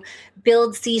portfolios, to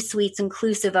build C-suites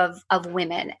inclusive of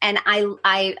women. And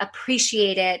I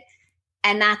appreciate it,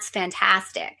 and that's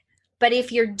fantastic. But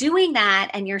if you're doing that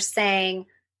and you're saying,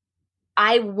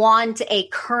 I want a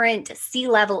current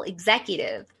C-level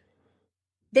executive,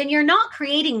 then you're not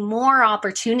creating more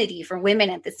opportunity for women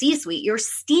at the C-suite. You're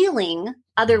stealing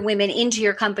other women into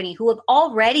your company who have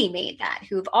already made that,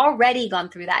 who have already gone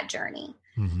through that journey.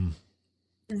 Mm-hmm.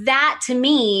 That to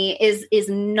me is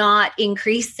not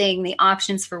increasing the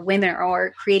options for women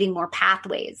or creating more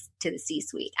pathways to the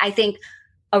C-suite. I think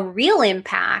a real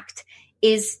impact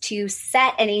is to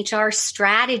set an HR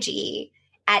strategy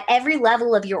at every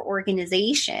level of your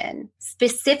organization,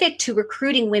 specific to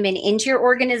recruiting women into your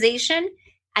organization,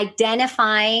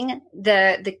 identifying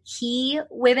the key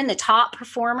women, the top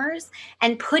performers,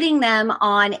 and putting them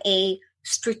on a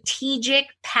strategic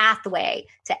pathway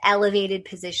to elevated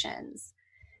positions.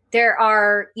 There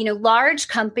are, large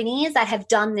companies that have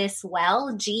done this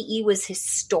well. GE was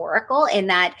historical in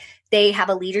that they have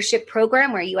a leadership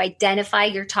program where you identify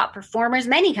your top performers.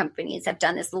 Many companies have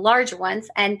done this, the larger ones,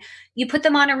 and you put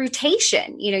them on a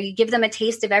rotation. You give them a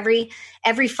taste of every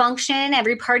function,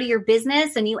 every part of your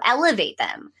business, and you elevate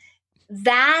them.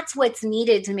 That's what's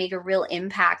needed to make a real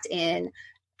impact in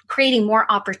creating more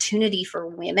opportunity for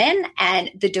women, and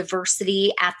the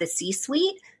diversity at the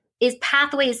C-suite is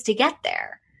pathways to get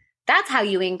there. That's how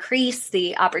you increase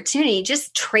the opportunity.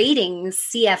 Just trading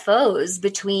CFOs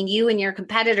between you and your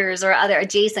competitors or other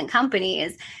adjacent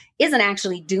companies isn't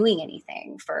actually doing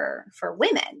anything for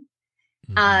women.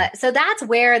 Mm-hmm. So that's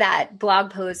where that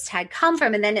blog post had come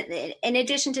from. And then in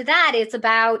addition to that, it's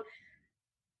about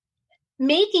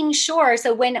making sure.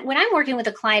 So when I'm working with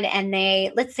a client and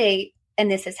let's say,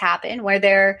 and this has happened,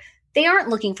 where they aren't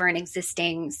looking for an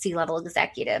existing C-level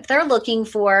executive. They're looking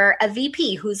for a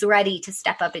VP who's ready to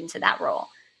step up into that role.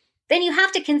 Then you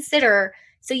have to consider,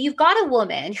 so you've got a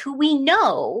woman who we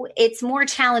know it's more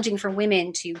challenging for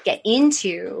women to get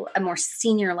into a more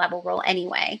senior level role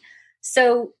anyway.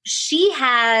 So she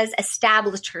has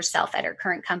established herself at her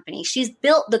current company. She's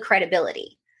built the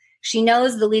credibility. She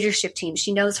knows the leadership team.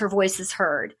 She knows her voice is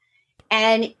heard.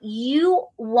 And you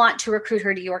want to recruit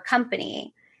her to your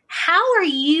company. How are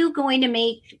you going to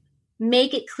make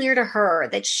it clear to her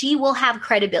that she will have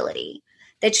credibility,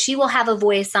 that she will have a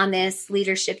voice on this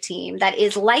leadership team that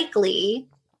is likely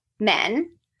men?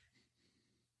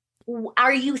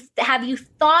 Have you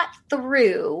thought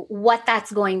through what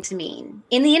that's going to mean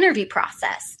in the interview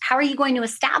process? How are you going to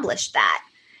establish that?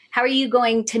 How are you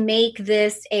going to make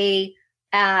this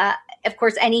of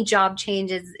course, any job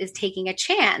change is taking a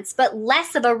chance, but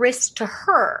less of a risk to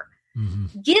her,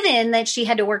 mm-hmm. given that she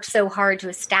had to work so hard to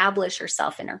establish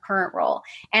herself in her current role.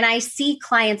 And I see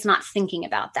clients not thinking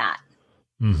about that.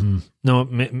 Mm-hmm.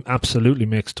 No, absolutely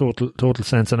makes total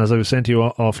sense. And as I was saying to you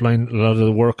offline, a lot of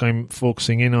the work I'm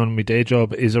focusing in on my day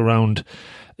job is around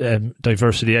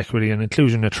diversity, equity, and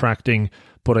inclusion, attracting.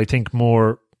 But I think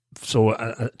more so,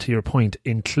 to your point,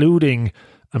 including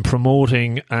and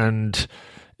promoting and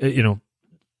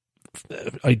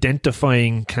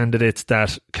identifying candidates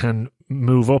that can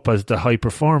move up as the high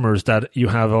performers. That you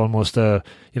have almost a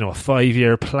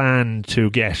 5-year plan to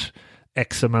get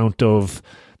X amount of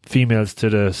females to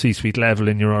the C-suite level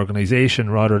in your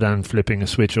organization, rather than flipping a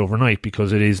switch overnight,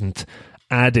 because it isn't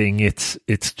adding, it's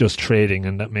just trading,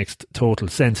 and that makes total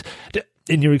sense.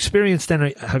 In your experience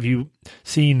then, have you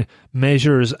seen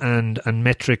measures and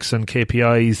metrics and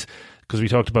KPIs? Because we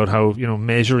talked about how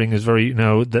measuring is very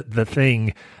the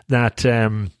thing that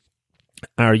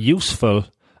are useful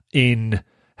in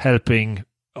helping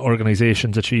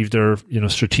organizations achieve their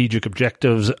strategic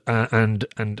objectives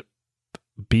and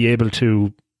be able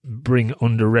to bring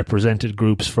underrepresented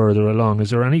groups further along.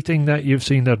 Is there anything that you've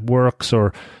seen that works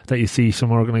or that you see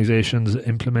some organizations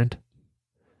implement?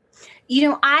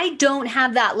 I don't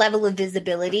have that level of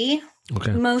visibility.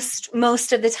 Okay.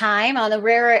 Most of the time. On a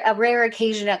rare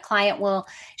occasion, a client will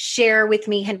share with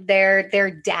me their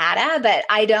data, but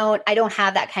I don't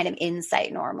have that kind of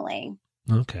insight normally.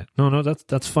 Okay. No,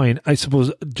 that's fine. I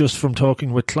suppose just from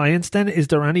talking with clients then, is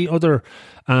there any other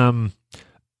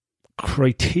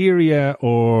criteria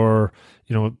or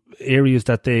areas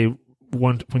that they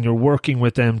want when you're working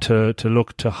with them to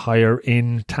look to hire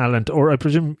in talent? Or I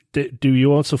presume, do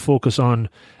you also focus on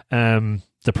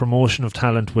the promotion of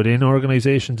talent within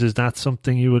organizations? Is that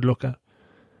something you would look at?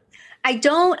 I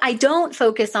don't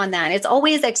focus on that. It's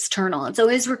always external. It's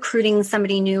always recruiting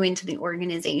somebody new into the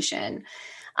organization.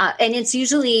 And it's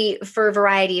usually for a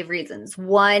variety of reasons.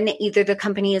 One, either the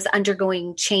company is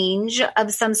undergoing change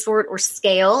of some sort or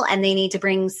scale, and they need to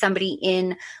bring somebody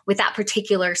in with that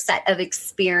particular set of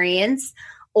experience,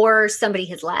 or somebody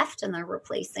has left and they're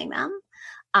replacing them.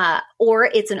 Or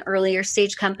it's an earlier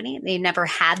stage company. They never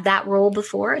had that role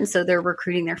before, and so they're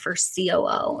recruiting their first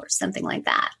COO or something like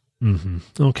that. Mm-hmm.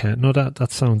 Okay. No,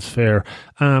 that sounds fair.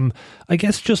 I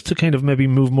guess just to kind of maybe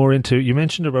move more into, you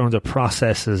mentioned around the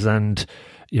processes and,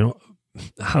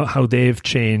 how they've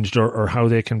changed or how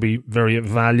they can be very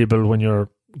valuable when you're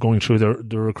going through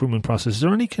the recruitment process. Is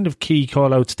there any kind of key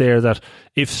call outs there that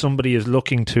if somebody is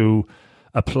looking to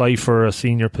apply for a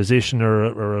senior position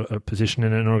or a position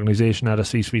in an organization at a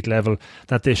C-suite level,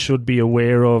 that they should be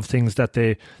aware of, things that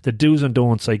the do's and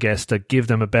don'ts, I guess, that give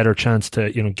them a better chance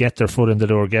to, get their foot in the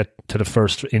door, get to the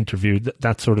first interview,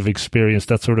 that sort of experience,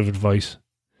 that sort of advice?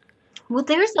 Well,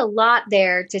 there's a lot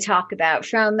there to talk about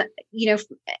from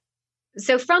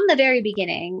the very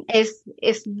beginning.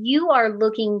 If you are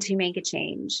looking to make a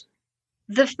change,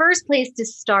 the first place to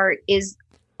start is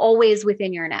always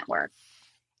within your network.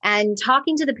 And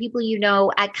talking to the people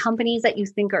at companies that you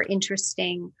think are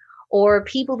interesting, or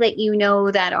people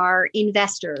that that are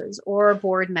investors or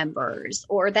board members,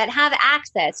 or that have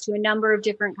access to a number of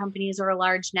different companies or a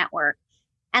large network,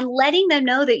 and letting them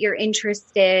know that you're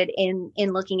interested in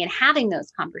looking and having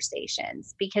those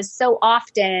conversations, because so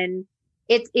often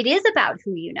it is about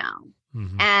who you know.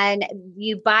 Mm-hmm. And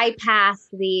you bypass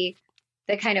the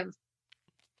kind of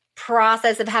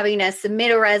process of having to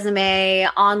submit a resume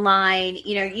online.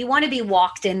 You want to be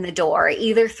walked in the door,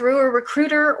 either through a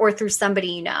recruiter or through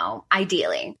somebody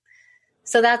ideally.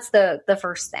 So that's the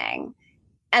first thing.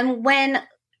 And when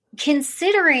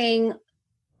considering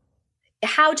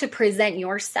how to present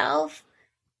yourself,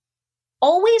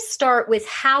 always start with,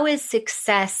 how is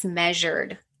success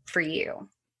measured for you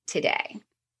today?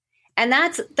 And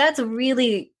that's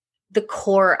really the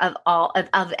core of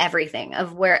of everything,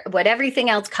 of what everything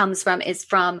else comes from, is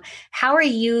from how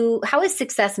is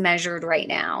success measured right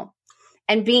now?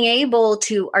 And being able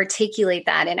to articulate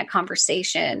that in a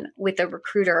conversation with a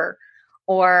recruiter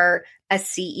or a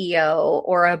CEO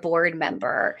or a board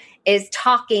member is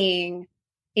talking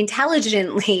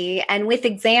intelligently and with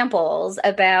examples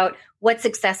about what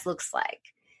success looks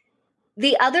like.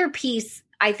 The other piece,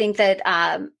 I think that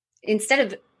instead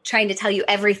of trying to tell you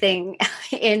everything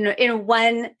in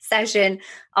one session,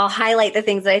 I'll highlight the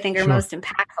things that I think are most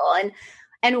impactful.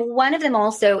 And one of them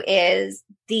also is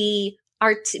being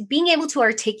able to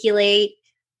articulate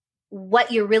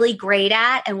what you're really great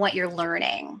at and what you're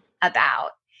learning about.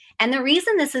 And the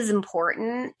reason this is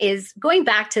important is going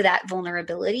back to that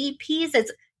vulnerability piece.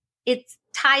 It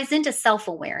ties into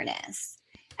self-awareness.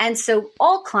 And so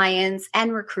all clients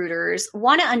and recruiters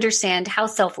want to understand how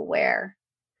self-aware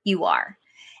you are.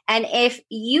 And if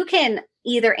you can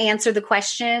either answer the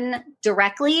question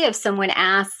directly, if someone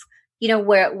asks,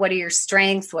 what are your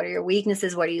strengths? What are your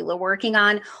weaknesses? What are you working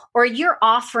on? Or you're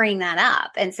offering that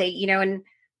up and say, and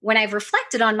when I've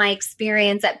reflected on my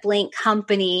experience at blank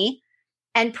company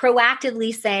and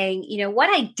proactively saying, what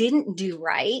I didn't do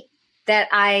right that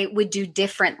I would do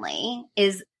differently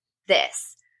is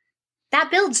this.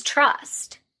 That builds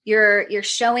trust. You're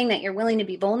showing that you're willing to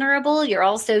be vulnerable. You're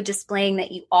also displaying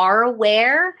that you are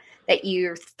aware, that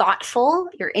you're thoughtful,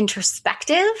 you're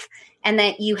introspective, and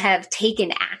that you have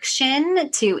taken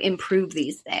action to improve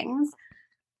these things.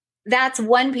 That's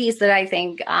one piece that I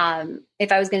think,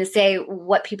 if I was going to say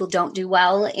what people don't do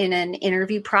well in an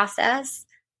interview process,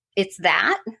 it's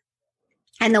that.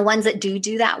 And the ones that do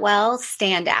that well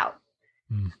stand out.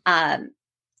 And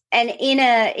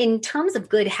in terms of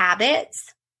good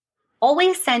habits,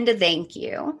 always send a thank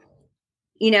you.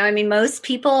 Most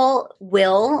people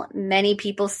will, many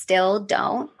people still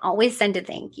don't. Always send a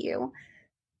thank you.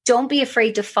 Don't be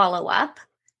afraid to follow up,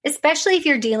 especially if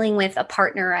you're dealing with a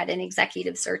partner at an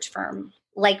executive search firm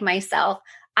like myself.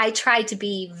 I try to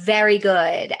be very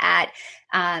good at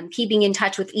keeping in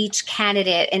touch with each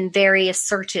candidate in various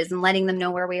searches and letting them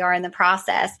know where we are in the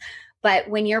process. But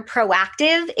when you're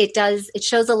proactive, it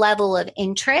shows a level of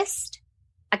interest,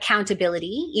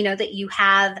 accountability, that you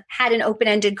have had an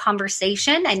open-ended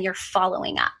conversation and you're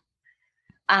following up.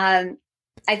 I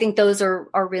think those are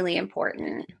really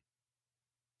important.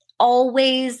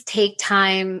 Always take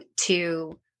time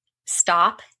to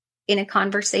stop in a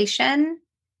conversation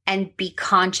and be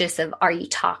conscious of, are you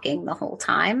talking the whole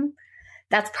time?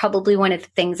 That's probably one of the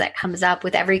things that comes up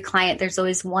with every client. There's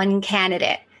always one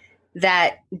candidate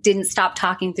that didn't stop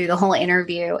talking through the whole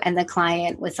interview. And the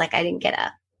client was like, I didn't get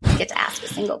to ask a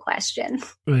single question.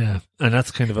 Yeah. And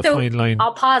that's kind of a fine line.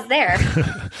 I'll pause there.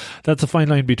 That's a fine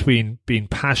line between being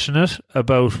passionate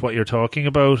about what you're talking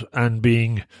about and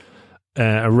being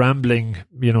a rambling,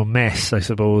 mess, I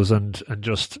suppose, and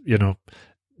just,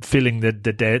 filling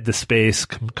the space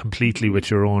completely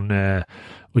with your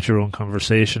own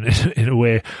conversation in a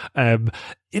way.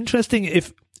 Interesting.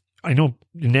 If I know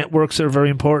networks are very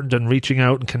important and reaching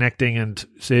out and connecting, and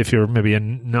say if you're maybe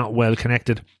not well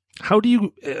connected, how do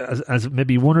you, as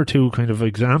maybe one or two kind of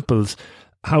examples,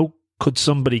 how could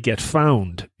somebody get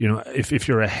found? If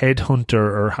you're a headhunter,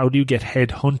 or how do you get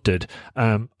headhunted?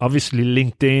 Obviously,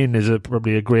 LinkedIn is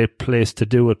probably a great place to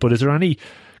do it, but is there any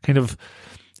kind of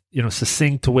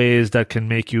succinct ways that can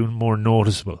make you more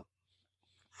noticeable?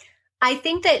 I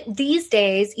think that these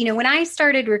days, when I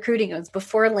started recruiting, it was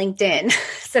before LinkedIn.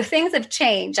 So things have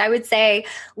changed. I would say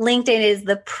LinkedIn is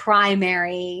the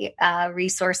primary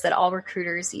resource that all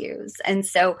recruiters use. And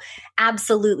so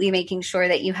absolutely making sure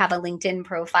that you have a LinkedIn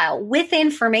profile with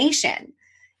information,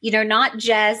 not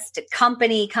just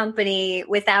company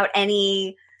without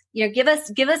any, give us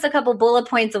a couple bullet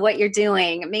points of what you're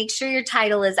doing. Make sure your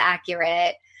title is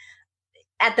accurate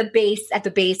at the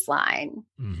baseline.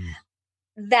 Mm-hmm.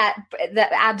 That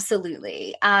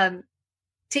absolutely. To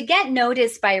get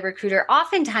noticed by a recruiter,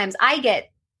 oftentimes I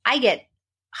get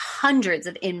hundreds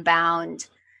of inbound,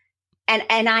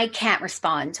 and I can't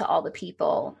respond to all the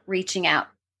people reaching out.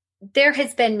 There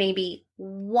has been maybe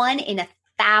 1 in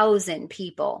 1,000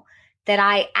 people that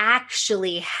I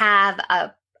actually have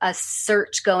a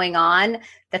search going on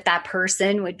that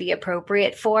person would be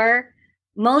appropriate for.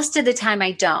 Most of the time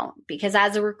I don't, because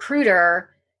as a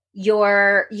recruiter,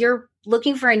 you're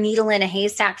looking for a needle in a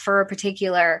haystack for a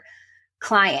particular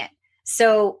client.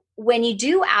 So when you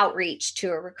do outreach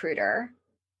to a recruiter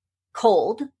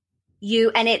cold,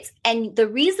 and the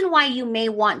reason why you may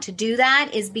want to do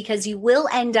that is because you will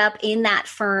end up in that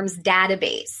firm's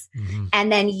database, mm-hmm.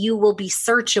 and then you will be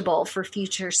searchable for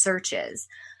future searches.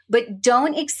 But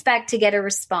don't expect to get a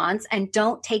response, and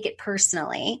don't take it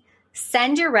personally.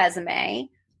 Send your resume.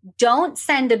 Don't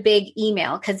send a big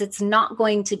email, because it's not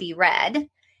going to be read.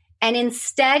 And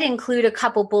instead include a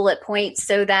couple bullet points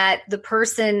so that the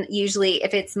person, usually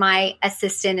if it's my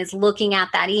assistant, is looking at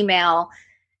that email.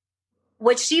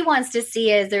 What she wants to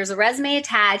see is there's a resume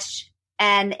attached,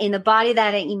 and in the body of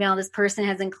that email, this person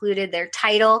has included their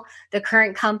title, the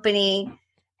current company,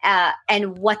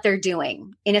 and what they're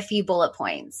doing in a few bullet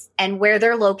points, and where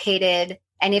they're located,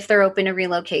 and if they're open to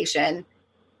relocation,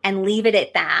 and leave it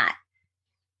at that.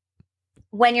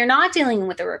 When you're not dealing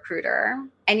with a recruiter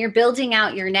and you're building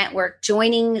out your network,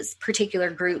 joining particular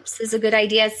groups is a good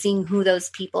idea, seeing who those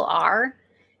people are.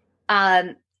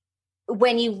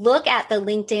 When you look at the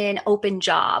LinkedIn open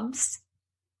jobs,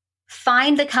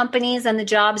 find the companies and the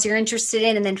jobs you're interested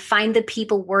in, and then find the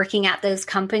people working at those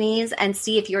companies and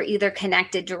see if you're either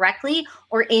connected directly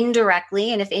or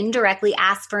indirectly. And if indirectly,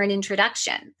 ask for an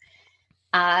introduction.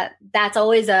 That's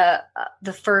always the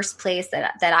first place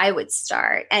that I would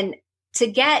start. And to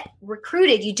get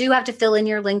recruited, you do have to fill in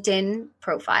your LinkedIn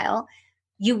profile.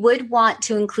 You would want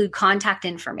to include contact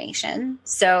information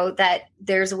so that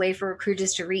there's a way for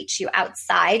recruiters to reach you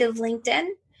outside of LinkedIn.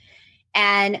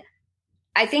 And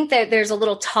I think that there's a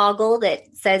little toggle that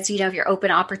says, if you're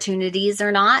open opportunities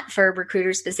or not for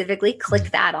recruiters specifically,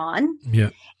 click that on.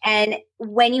 Yeah. And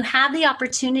when you have the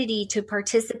opportunity to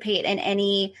participate in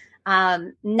any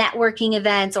networking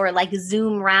events or like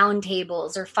Zoom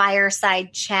roundtables or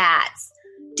fireside chats,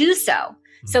 do so.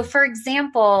 So for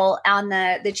example, on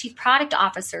the chief product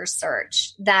officer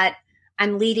search that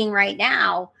I'm leading right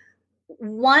now,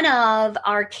 one of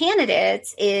our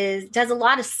candidates does a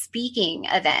lot of speaking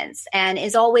events and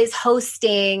is always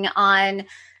hosting on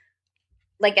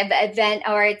like an event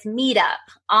or it's meetup,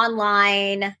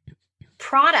 online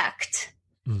product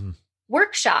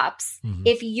workshops.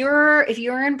 If you're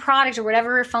in product or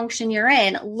whatever function you're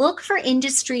in, look for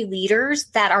industry leaders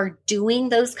that are doing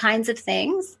those kinds of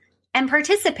things and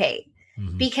participate,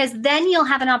 because then you'll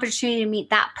have an opportunity to meet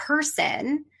that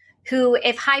person who,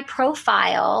 if high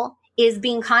profile, is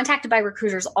being contacted by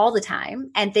recruiters all the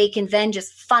time, and they can then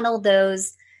just funnel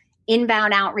those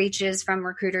inbound outreaches from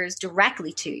recruiters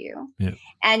directly to you. Yeah.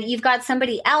 And you've got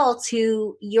somebody else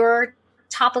who you're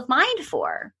top of mind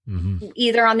for,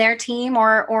 either on their team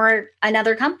or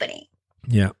another company.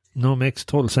 Yeah, no, it makes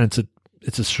total sense.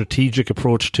 It's a strategic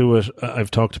approach to it. I've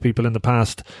talked to people in the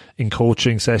past in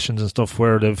coaching sessions and stuff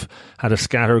where they've had a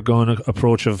scattergun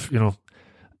approach of,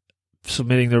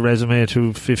 submitting their resume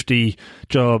to 50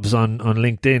 jobs on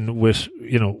LinkedIn with,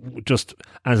 just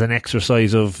as an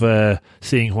exercise of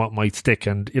seeing what might stick.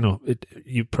 And,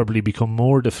 you probably become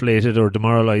more deflated or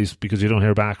demoralized because you don't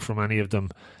hear back from any of them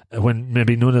when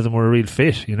maybe none of them were a real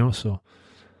fit, so.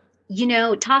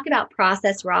 Talk about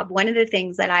process, Rob. One of the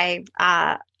things that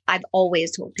I've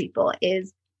always told people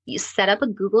is you set up a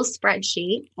Google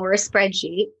spreadsheet or a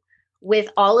spreadsheet with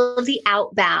all of the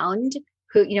outbound,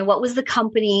 what was the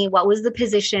company, what was the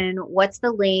position, what's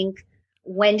the link,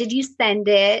 when did you send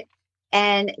it,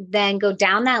 and then go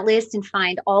down that list and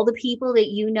find all the people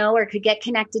that or could get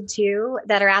connected to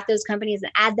that are at those companies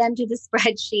and add them to the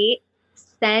spreadsheet,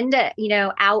 send,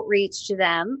 outreach to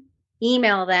them,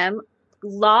 email them,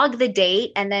 log the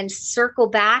date, and then circle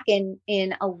back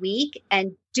in a week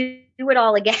and do it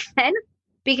all again.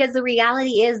 Because the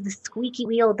reality is the squeaky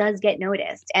wheel does get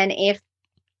noticed. And if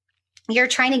you're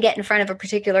trying to get in front of a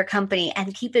particular company,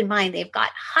 and keep in mind, they've got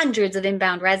hundreds of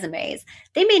inbound resumes,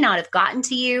 they may not have gotten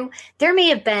to you. There may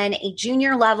have been a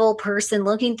junior level person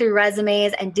looking through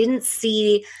resumes and didn't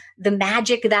see the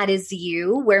magic that is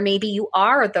you, where maybe you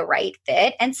are the right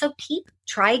fit. And so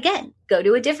try again, go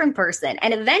to a different person.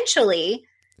 And eventually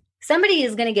somebody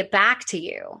is going to get back to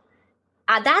you.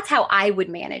 That's how I would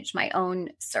manage my own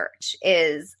search,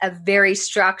 is a very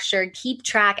structured, keep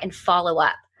track and follow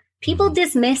up. People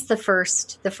dismiss the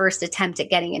first attempt at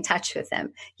getting in touch with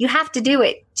them. You have to do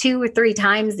it 2 or 3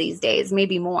 times these days,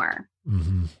 maybe more.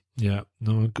 Mm-hmm. Yeah,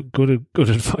 no, good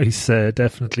advice.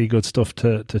 Definitely good stuff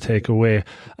to take away.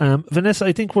 Venesa,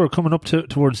 I think we're coming up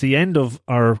towards the end of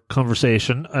our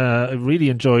conversation. I really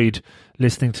enjoyed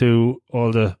listening to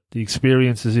all the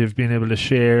experiences you've been able to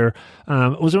share.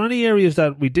 Was there any areas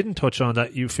that we didn't touch on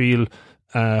that you feel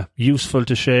useful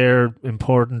to share,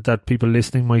 important, that people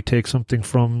listening might take something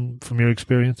from your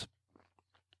experience?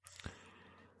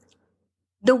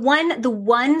 The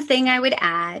one thing I would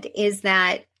add is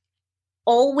that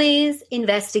always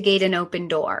investigate an open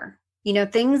door.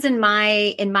 Things in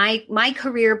my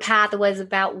career path was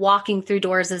about walking through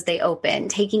doors as they opened,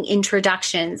 taking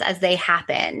introductions as they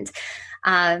happened,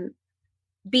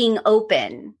 being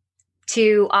open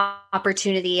to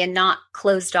opportunity and not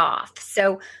closed off.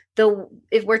 So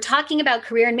if we're talking about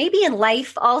career, and maybe in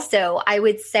life also, I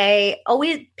would say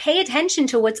always pay attention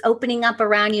to what's opening up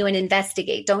around you and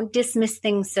investigate. Don't dismiss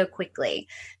things so quickly,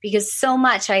 because so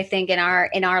much, I think, in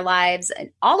our lives, and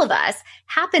all of us,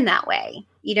 happen that way.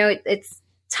 It's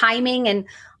timing and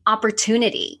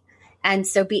opportunity. And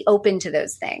so be open to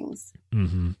those things.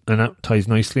 Mm-hmm. And that ties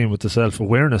nicely in with the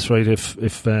self-awareness, right?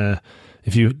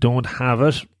 If you don't have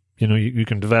it, you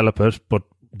can develop it, but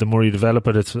the more you develop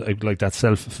it, it's like that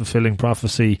self-fulfilling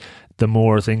prophecy, the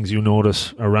more things you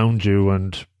notice around you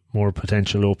and more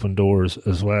potential open doors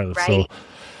as well. Right. So,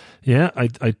 yeah,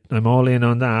 I'm all in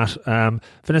on that.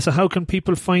 Venesa, how can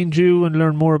people find you and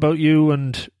learn more about you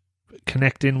and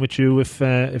connect in with you if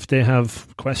they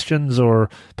have questions, or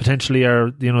potentially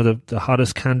are the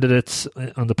hottest candidates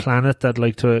on the planet that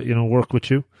like to work with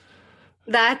you?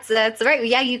 That's right.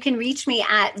 Yeah, you can reach me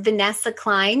at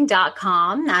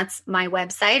VanesaKlein.com. That's my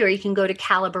website, or you can go to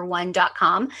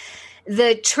caliber1.com.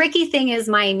 The tricky thing is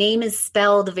my name is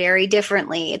spelled very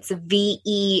differently. It's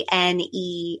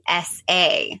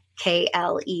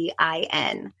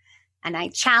VenesaKlein. And I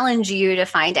challenge you to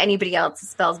find anybody else who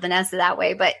spells Venesa that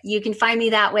way, but you can find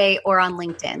me that way or on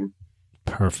LinkedIn.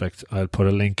 Perfect. I'll put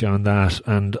a link on that.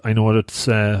 And I know what it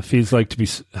feels like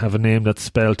to have a name that's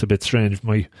spelled a bit strange.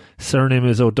 My surname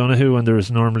is O'Donoghue, and there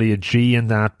is normally a G in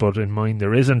that, but in mine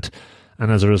there isn't.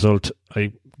 And as a result,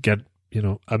 I get,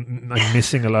 I'm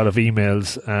missing a lot of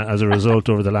emails as a result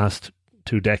over the last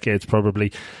 2 decades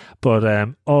probably.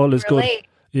 But all is good.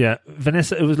 Yeah,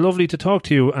 Venesa, it was lovely to talk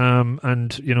to you,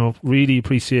 and really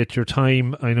appreciate your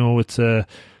time. I know it's a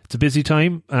busy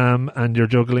time, and you're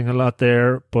juggling a lot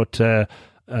there, but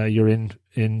you're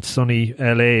in sunny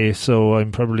LA, so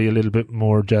I'm probably a little bit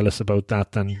more jealous about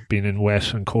that than being in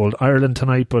wet and cold Ireland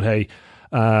tonight. But hey,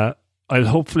 I'll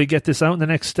hopefully get this out in the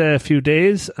next few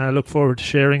days. I look forward to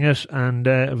sharing it, and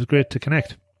it was great to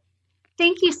connect.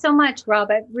 Thank you so much,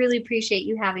 Rob. I really appreciate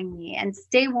you having me, and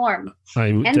stay warm.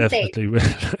 I definitely will.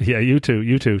 Yeah, you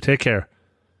too. Take care.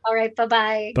 All right.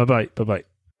 Bye-bye. Bye-bye.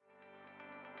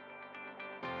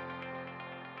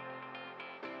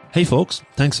 Hey folks,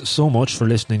 thanks so much for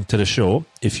listening to the show.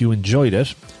 If you enjoyed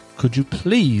it, could you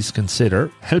please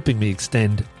consider helping me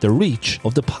extend the reach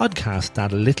of the podcast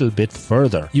that a little bit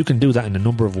further? You can do that in a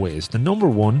number of ways. The number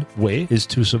one way is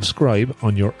to subscribe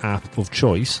on your app of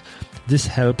choice. This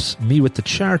helps me with the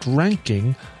chart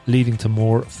ranking, leading to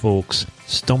more folks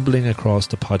stumbling across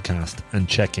the podcast and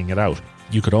checking it out.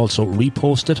 You could also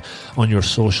repost it on your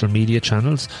social media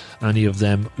channels. Any of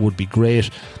them would be great.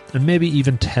 And maybe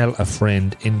even tell a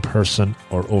friend in person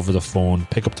or over the phone.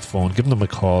 Pick up the phone, give them a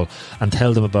call, and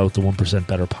tell them about the 1%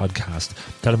 Better podcast.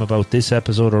 Tell them about this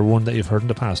episode or one that you've heard in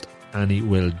the past. Any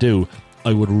will do.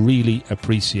 I would really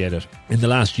appreciate it. In the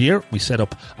last year, we set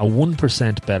up a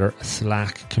 1% Better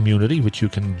Slack community, which you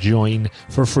can join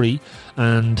for free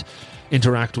and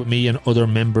interact with me and other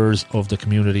members of the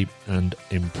community and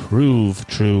improve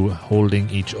through holding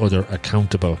each other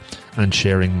accountable and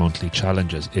sharing monthly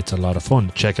challenges. It's a lot of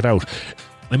fun. Check it out.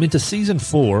 I'm into season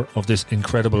 4 of this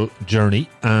incredible journey,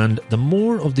 and the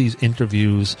more of these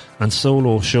interviews and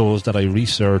solo shows that I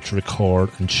research,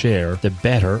 record and share, the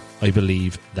better I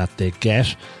believe that they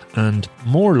get, and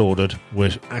more loaded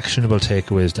with actionable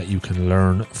takeaways that you can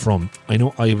learn from. I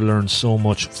know I've learned so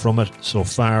much from it so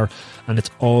far, and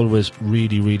it's always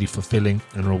really, really fulfilling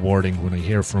and rewarding when I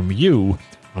hear from you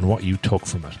on what you took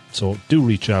from it. So do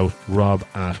reach out,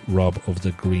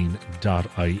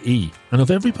 rob@robofthegreen.ie. And of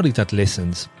everybody that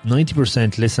listens,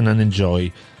 90% listen and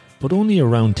enjoy, but only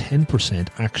around 10%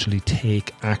 actually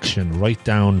take action, write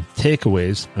down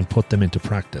takeaways and put them into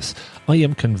practice. I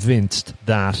am convinced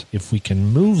that if we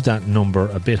can move that number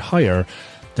a bit higher,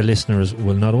 the listeners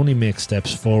will not only make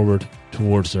steps forward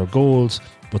towards their goals,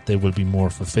 but they will be more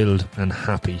fulfilled and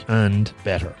happy and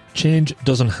better. Change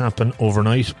doesn't happen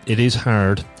overnight. It is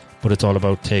hard, but it's all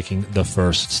about taking the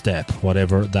first step,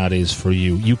 whatever that is for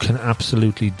you. You can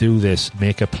absolutely do this.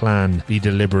 Make a plan, be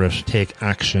deliberate, take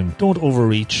action. Don't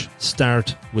overreach.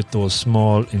 Start with those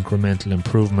small incremental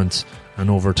improvements, and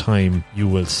over time you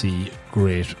will see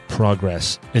great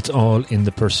progress. It's all in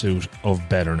the pursuit of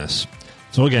betterness.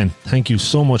 So again, thank you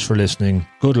so much for listening.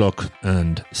 Good luck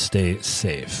and stay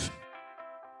safe.